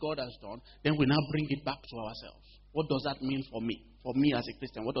what that God has done. Then we now bring it back to ourselves. What does that mean for me? For me as a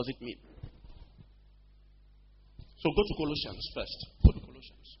Christian, what does it mean? So go to Colossians first. Go to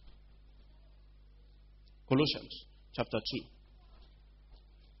Colossians. Colossians chapter 2.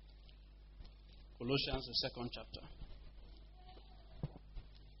 Colossians, the second chapter.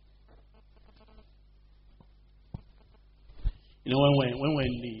 When we're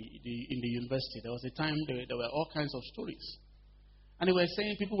in the university, there was a time there were all kinds of stories. And they were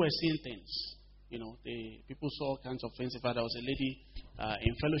saying, people were seeing things. People saw all kinds of things. In fact, there was a lady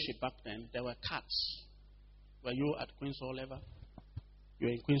in fellowship back then. There were cats. Were you at Queen's Hall ever? You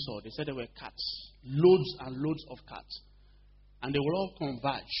were in Queen's Hall. They said there were cats. Loads and loads of cats. And they will all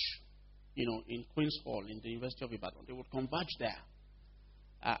converge, in Queen's Hall, in the University of Ibadan. They would converge there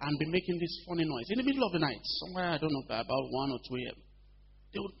and be making this funny noise. In the middle of the night, somewhere, I don't know, about 1 or 2 a.m.,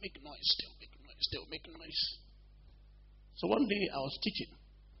 they would make noise, they would make noise. So one day I was teaching,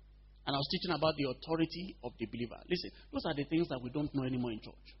 and I was teaching about the authority of the believer. Listen, those are the things that we don't know anymore in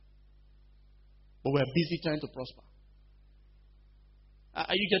church. But we're busy trying to prosper.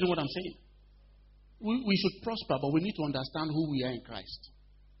 Are you getting what I'm saying? We should prosper, but we need to understand who we are in Christ.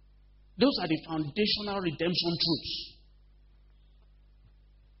 Those are the foundational redemption truths.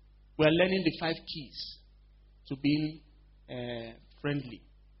 We're learning the 5 keys to being friendly.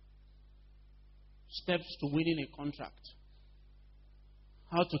 Steps to winning a contract.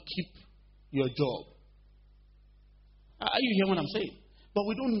 How to keep your job. Are you hearing what I'm saying? But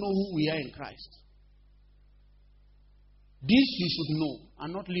we don't know who we are in Christ. This you should know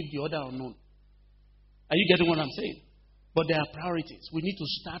and not leave the other unknown. Are you getting what I'm saying? But there are priorities. We need to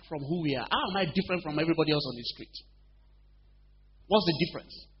start from who we are. How am I different from everybody else on the street? What's the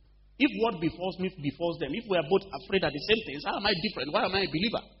difference? If what befalls me befalls them, if we are both afraid at the same things, how am I different? Why am I a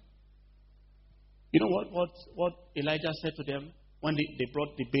believer? You know what Elijah said to them when they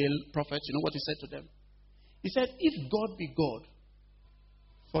brought the Baal prophets? You know what he said to them? He said, if God be God,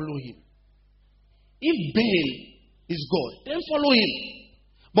 follow him. If Baal is God, then follow him.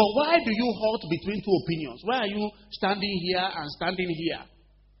 But why do you halt between two opinions? Why are you standing here and standing here?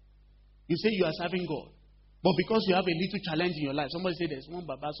 You say you are serving God. But because you have a little challenge in your life, somebody say there's one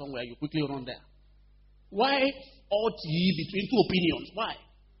Baba somewhere, you quickly run there. Why halt ye between two opinions? Why?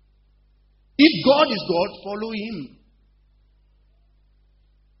 If God is God, follow him.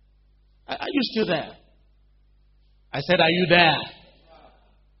 Are you still there? I said, are you there?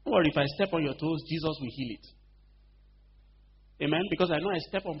 Don't worry, if I step on your toes, Jesus will heal it. Amen? Because I know I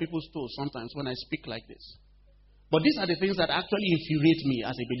step on people's toes sometimes when I speak like this. But these are the things that actually infuriate me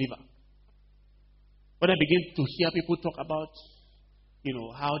as a believer. When I begin to hear people talk about,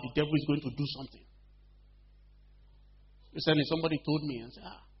 how the devil is going to do something. Recently, somebody told me and said,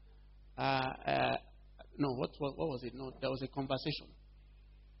 what was it? No, there was a conversation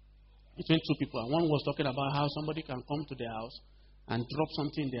between two people. And one was talking about how somebody can come to their house and drop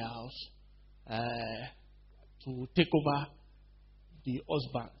something in their house to take over the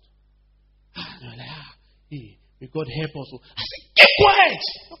husband. And they're like, may God help us. I said, keep quiet.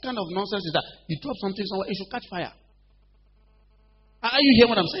 What kind of nonsense is that? You drop something somewhere, it should catch fire. Are you hearing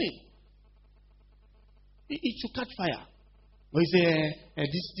what I'm saying? It should catch fire. But you say,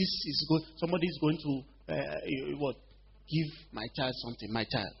 this is good. Somebody is going to give my child something, my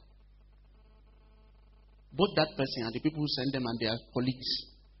child. Both that person and the people who send them and their colleagues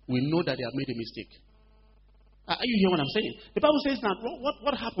will know that they have made a mistake. Are you hearing what I'm saying? The Bible says now,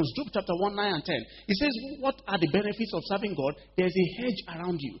 what happens? Job chapter 1, 9 and 10. It says, what are the benefits of serving God? There's a hedge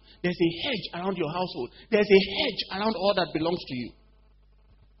around you. There's a hedge around your household. There's a hedge around all that belongs to you.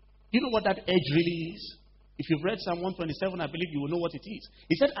 You know what that hedge really is? If you've read Psalm 127, I believe you will know what it is.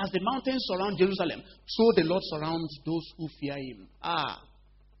 He said, as the mountains surround Jerusalem, so the Lord surrounds those who fear him.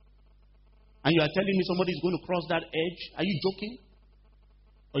 And you are telling me somebody is going to cross that edge? Are you joking?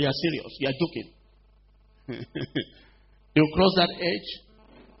 Or you are serious? You are joking. They'll cross that edge.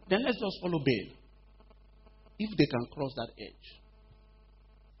 Then let's just follow Baal. If they can cross that edge.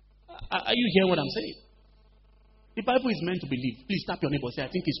 Are you hearing what I'm saying? The Bible is meant to believe. Please tap your neighbor. Say, I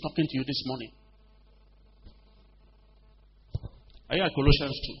think he's talking to you this morning. Are you at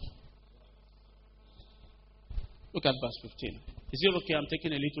Colossians 2? Look at verse 15. Is it okay? I'm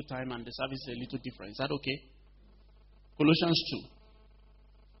taking a little time and the service is a little different. Is that okay? Colossians 2.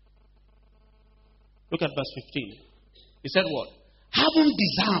 Look at verse 15. He said what? Having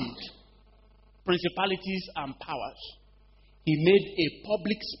disarmed principalities and powers, he made a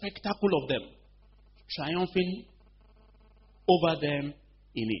public spectacle of them, triumphing over them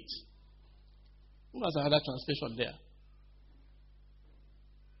in it. Who has another translation there?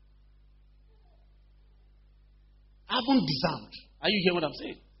 Having disarmed. Are you hearing what I'm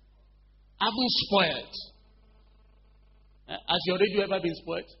saying? Having spoiled. Has your radio ever been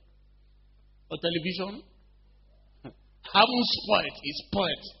spoiled? Or television? Having spoiled is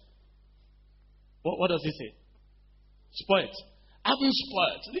spoiled. What does it say? Spoiled. Having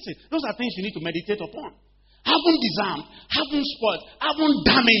spoiled. Listen, those are things you need to meditate upon. Having disarmed, having spoiled, having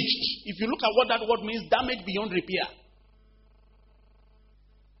damaged. If you look at what that word means, damage beyond repair.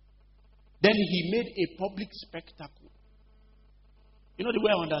 Then he made a public spectacle. You know the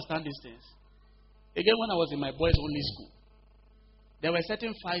way I understand these things? Again, when I was in my boys' only school, there were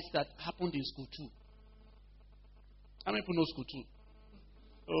certain fights that happened in school too. How many people know school too?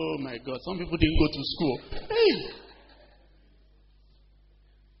 Oh my God, some people didn't go to school. Hey!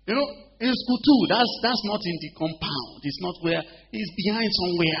 You know, in school too, that's not in the compound. It's not where, it's behind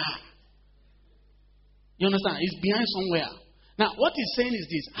somewhere. You understand? It's behind somewhere. Now, what he's saying is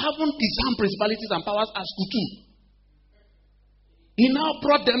this: having disarmed principalities and powers at school too. He now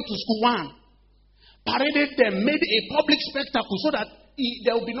brought them to school one, paraded them, made a public spectacle so that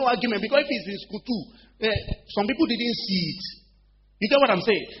there will be no argument. Because if it's in school too, some people didn't see it. You get what I'm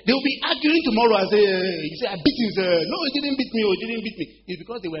saying? They will be arguing tomorrow and say, you say, I beat him. No, he didn't beat me. He didn't beat me. It's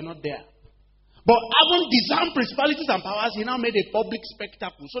because they were not there. But having disarmed principalities and powers, he now made a public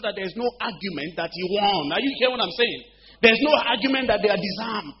spectacle so that there's no argument that he won. Are you hearing what I'm saying? There's no argument that they are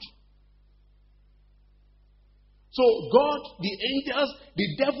disarmed. So God, the angels, the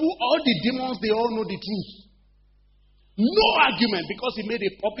devil, all the demons, they all know the truth. No argument because he made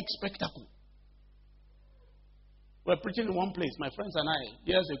a public spectacle. We were preaching in one place, my friends and I,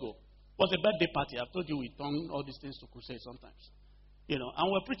 years ago. It was a birthday party. I've told you we turn all these things to crusade sometimes. You know, and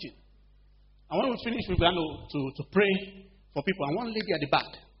we're preaching. And when we finished, we began to pray for people. And one lady at the back,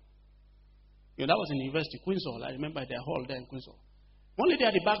 you know, that was in the university, Queen's Hall. I remember their hall there in Queen's Hall. One lady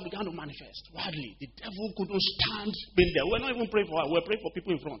at the back began to manifest wildly. The devil couldn't stand being there. We're not even praying for her. We're praying for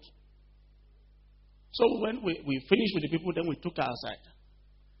people in front. So when we finished with the people, then we took her outside.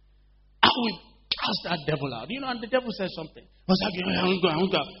 And we cast that devil out. You know, and the devil said something. I was like, I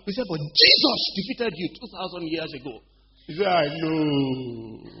won't go. We said, but Jesus defeated you 2,000 years ago. He said, I know.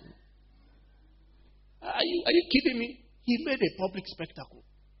 Are you kidding me? He made a public spectacle.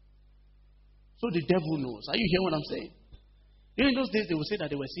 So the devil knows. Are you hearing what I'm saying? You know, in those days, they would say that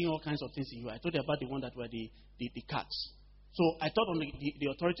they were seeing all kinds of things in you. I told you about the one that were the cats. So I thought on the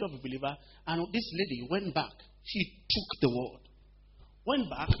authority of a believer, and this lady went back. She took the word. Went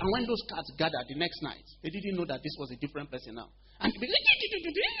back, and when those cats gathered the next night, they didn't know that this was a different person now. And they began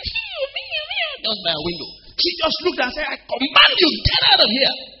just by a window. She just looked and said, I command you, get out of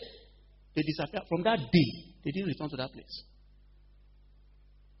here. They disappeared. From that day, they didn't return to that place.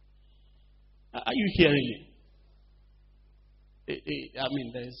 Are you hearing me?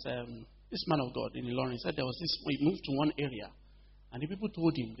 There's this man of God in Ilorin said there was this, he moved to one area, and the people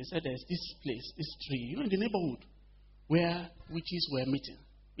told him, they said there's this place, this tree, you know, in the neighborhood, where witches were meeting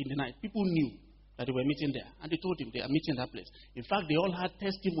in the night. People knew that they were meeting there, and they told him they are meeting that place. In fact, they all had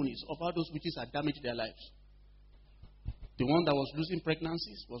testimonies of how those witches had damaged their lives. The one that was losing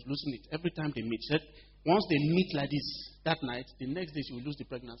pregnancies was losing it every time they meet. Said once they meet like this that night, the next day she will lose the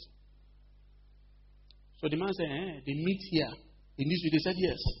pregnancy. So the man said, they meet here in this way. They said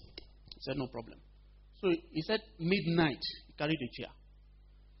yes. He said no problem. So he said midnight he carried a chair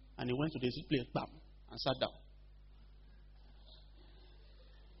and he went to this place, bam, and sat down.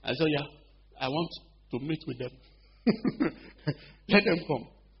 I said, yeah, I want to meet with them. Let them come.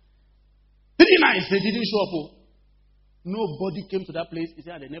 3 nights they didn't show up. Nobody came to that place. He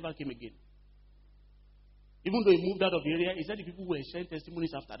said they never came again. Even though he moved out of the area, he said the people were sharing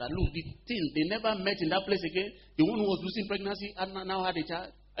testimonies after that. Look, the thing, they never met in that place again. The one who was losing pregnancy and now had a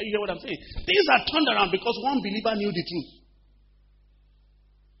child. Are you hearing what I'm saying? Things are turned around because one believer knew the truth.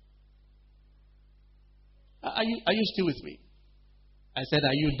 Are you still with me? I said,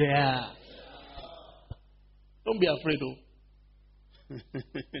 are you there? Don't be afraid, though.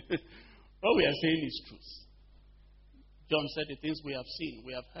 What we are saying is truth. John said the things we have seen,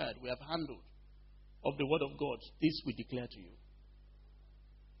 we have heard, we have handled of the word of God, this we declare to you.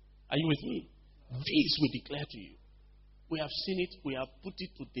 Are you with me? This we declare to you. We have seen it, we have put it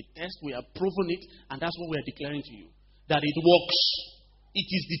to the test, we have proven it, and that's what we are declaring to you. That it works. It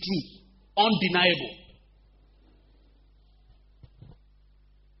is the truth. Undeniable.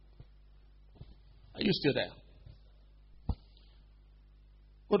 Are you still there?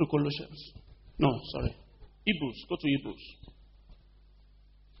 Go to Colossians. No, sorry. Hebrews. Go to Hebrews.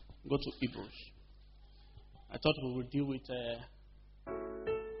 Go to Hebrews. I thought we would deal with,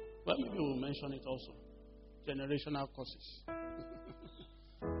 well, maybe we'll mention it also. Generational curses.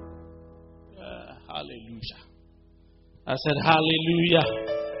 Hallelujah. I said, hallelujah.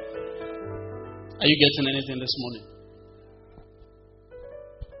 Are you getting anything this morning?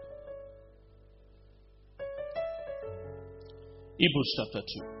 Hebrews chapter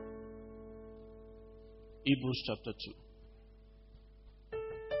 2. Hebrews chapter 2.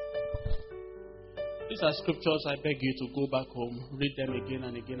 These are scriptures I beg you to go back home, read them again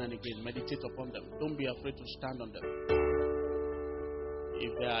and again and again, meditate upon them. Don't be afraid to stand on them.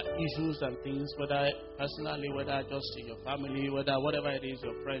 If there are issues and things, whether personally, whether just in your family, whether whatever it is,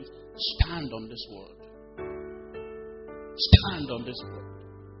 your friends, stand on this word. Stand on this word.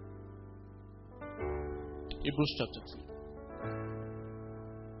 Hebrews chapter 2.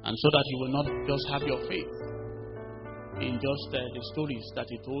 And so that you will not just have your faith, in just the stories that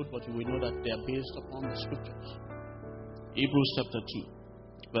he told, but you will know that they are based upon the scriptures. Hebrews chapter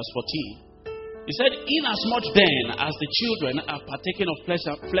 2, verse 14. He said, inasmuch then as the children are partaking of flesh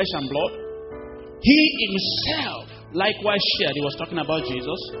and blood, he himself likewise shared. He was talking about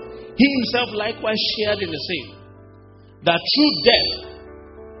Jesus. He himself likewise shared in the same, that through death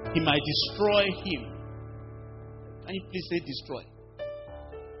he might destroy him. Can you please say destroy?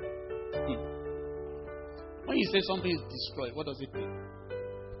 When you say something is destroyed, what does it mean?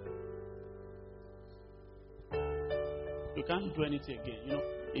 You can't do anything again. You know,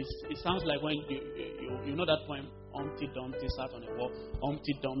 it sounds like when you know that poem, Humpty Dumpty sat on a wall.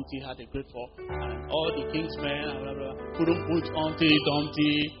 Humpty Dumpty had a great fall, and all the king's men couldn't put Humpty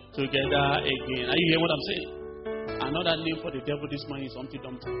Dumpty together again. Are you hearing what I'm saying? Another name for the devil this morning is Humpty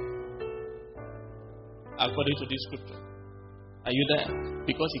Dumpty, according to this scripture. Are you there?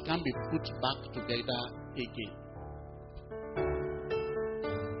 Because it can't be put back together again.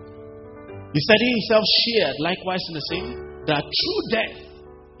 He said he himself shared likewise in the same, that through death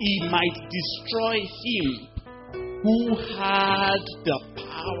he might destroy him who had the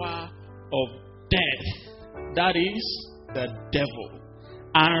power of death, that is, the devil,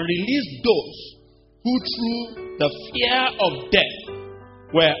 and release those who through the fear of death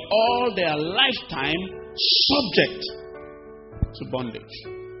were all their lifetime subject to bondage.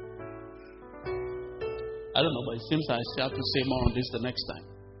 I don't know, but it seems I still have to say more on this the next time.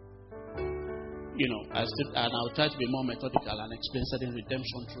 You know, I'll try to be more methodical and explain certain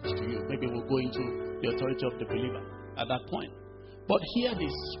redemption truths to you. Maybe we'll go into the authority of the believer at that point. But hear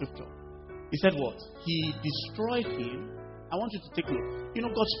this scripture. He said what? He destroyed him. I want you to take note. You know,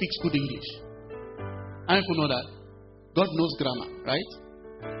 God speaks good English. I don't know that. God knows grammar, right?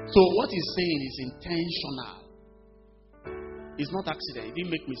 So what he's saying is intentional. It's not accident. He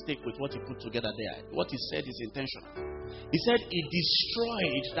didn't make mistake with what he put together there. What he said is intentional. He said he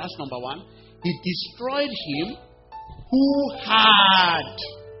destroyed, that's number one. He destroyed him who had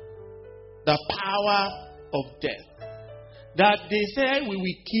the power of death. That they said we will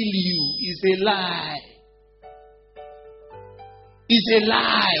kill you is a lie. It's a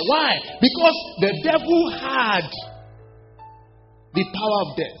lie. Why? Because the devil had the power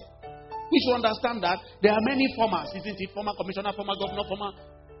of death. We should understand that there are many formers, isn't it? Former commissioner, former governor,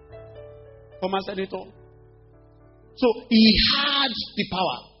 former senator. So he had the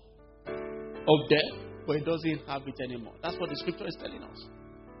power of death, but he doesn't have it anymore. That's what the scripture is telling us.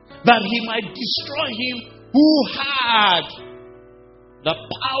 That he might destroy him who had the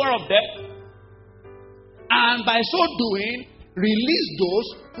power of death, and by so doing, release those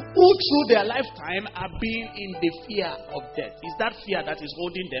who through their lifetime are being in the fear of death. It's that fear that is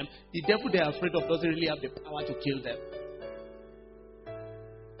holding them. The devil they are afraid of doesn't really have the power to kill them.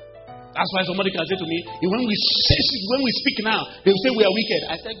 That's why somebody can say to me, when we speak now, they will say we are wicked.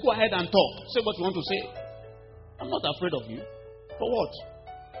 I said, go ahead and talk. Say what you want to say. I'm not afraid of you. For what?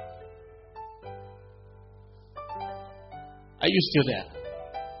 Are you still there?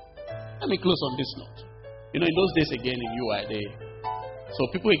 Let me close on this note. You know, in those days again in UI, so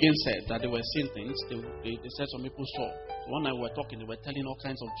people again said that they were seeing things. They said some people saw. So one night we were talking, they were telling all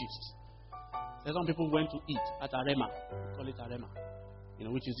kinds of gists. Some people went to eat at Arema. We call it Arema. You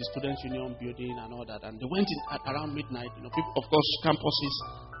know, which is the Students' Union building and all that. And they went in at around midnight. You know, people, of course, campuses,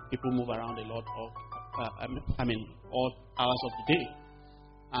 people move around a lot. All hours of the day.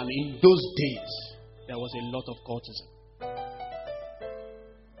 And in those days, there was a lot of cultism.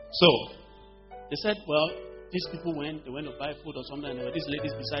 So, they said, well, these people they went to buy food or something, and there were these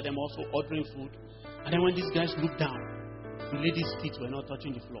ladies beside them also ordering food. And then when these guys looked down, the ladies' feet were not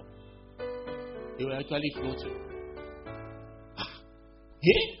touching the floor. They were actually floating.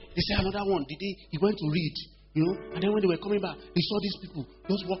 They said another one. He went to read, you know, and then when they were coming back, they saw these people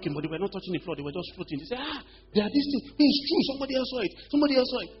just walking, but they were not touching the floor. They were just floating. They said, there are these things. It's true. Somebody else saw it. Somebody else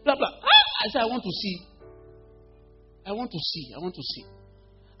saw it. Blah, blah. I said, I want to see. I want to see.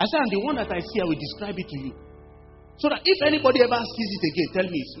 I said, and the one that I see, I will describe it to you. So that if anybody ever sees it again, tell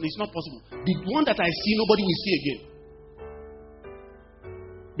me it's not possible. The one that I see, nobody will see again.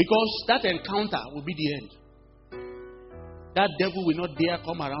 Because that encounter will be the end. That devil will not dare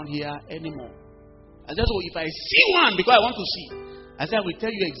come around here anymore. I said, so if I see one, because I want to see, I said, I will tell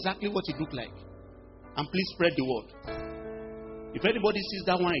you exactly what it looked like. And please spread the word. If anybody sees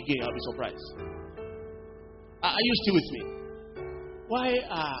that one again, I'll be surprised. Are you still with me? Why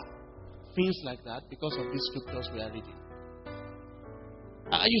are things like that? Because of these scriptures we are reading.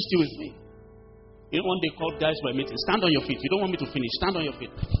 Are you still with me? You know, one day called guys for a meeting. Stand on your feet. You don't want me to finish. Stand on your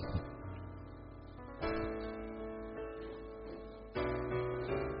feet.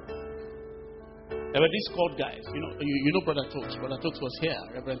 There were these court guys. You know Brother Tokes. Brother Tokes was here.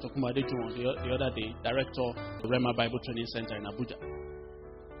 Reverend Tokumade was the other day, director of the Rema Bible Training Center in Abuja.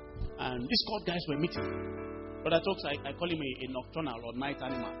 And these court guys were meeting. Brother Tokes, I call him a nocturnal or night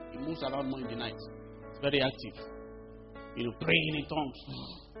animal. He moves around more in the night. He's very active. Praying in tongues.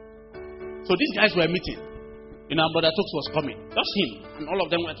 So these guys were meeting. Brother Tokes was coming. Just him. And all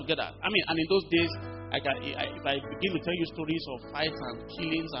of them were together. And in those days, if I begin to tell you stories of fights and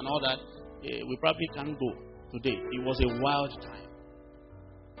killings and all that, we probably can't go today. It was a wild time.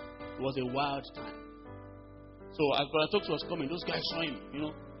 So as Brother Tokes was coming, those guys saw him,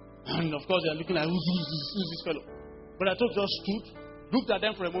 and of course they are looking like, who's this fellow? Brother Tokes just stood, looked at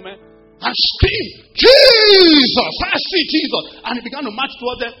them for a moment, and screamed, Jesus! I see Jesus! And he began to march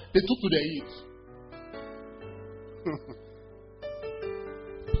towards them. They took to their heels.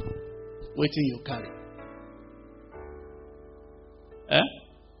 Waiting you carry.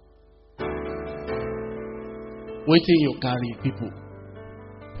 Waiting you carry, people.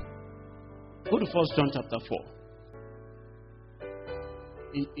 Go to 1 John chapter 4.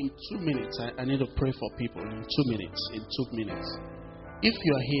 In 2 minutes, I need to pray for people. In 2 minutes. If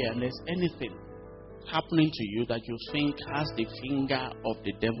you are here and there's anything happening to you that you think has the finger of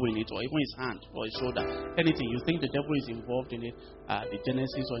the devil in it, or even his hand or his shoulder, anything you think the devil is involved in it, the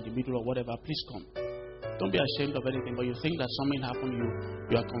genesis or the middle or whatever, please come. Don't be ashamed of anything, but you think that something happened, you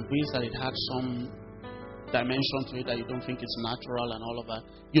are convinced that it had some dimension to it that you don't think it's natural and all of that.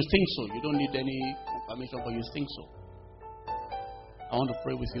 You think so. You don't need any confirmation, but you think so. I want to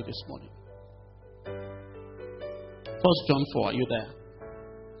pray with you this morning. 1 John 4, are you there?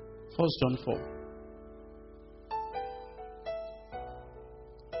 1 John 4.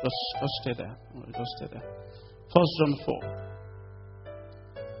 Just stay there. Just stay there. 1 John 4.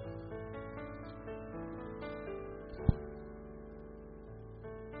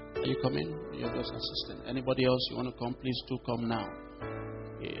 Are you coming? You're just assisting. Anybody else you want to come? Please do come now.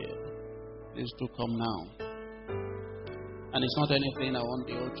 Yeah. Please do come now. And it's not anything I want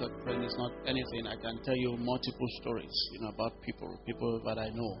the whole church praying. It's not anything. I can tell you multiple stories, about people that I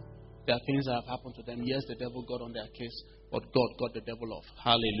know. There are things that have happened to them. Yes, the devil got on their case, but God got the devil off.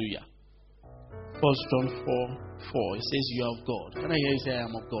 Hallelujah. 1 John 4:4. It says, "You are of God." Can I hear you say, "I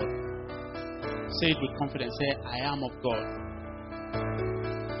am of God"? Say it with confidence. Say, "I am of God."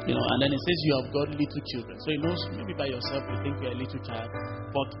 And then it says, "You have got little children." So maybe by yourself you think you're a little child,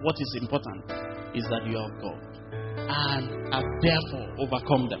 but what is important is that you are of God and have therefore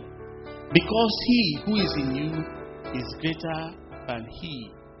overcome them, because he who is in you is greater than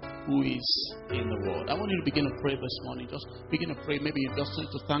he who is in the world. I want you to begin to pray this morning. Just begin to pray. Maybe you just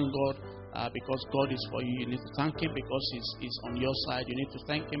need to thank God because God is for you. You need to thank Him because He's on your side. You need to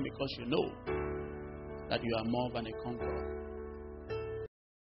thank Him because you know that you are more than a conqueror.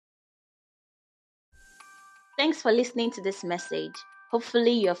 Thanks for listening to this message.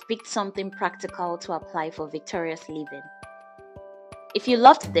 Hopefully you have picked something practical to apply for victorious living. If you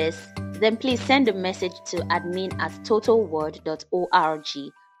loved this, then please send a message to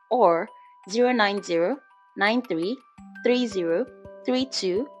admin@totalword.org or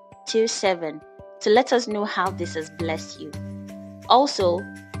 090-9330-3227 to let us know how this has blessed you. Also,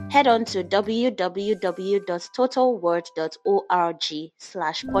 head on to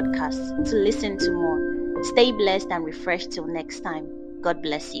www.totalword.org/podcast to listen to more. Stay blessed and refreshed till next time. God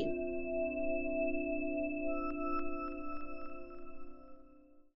bless you.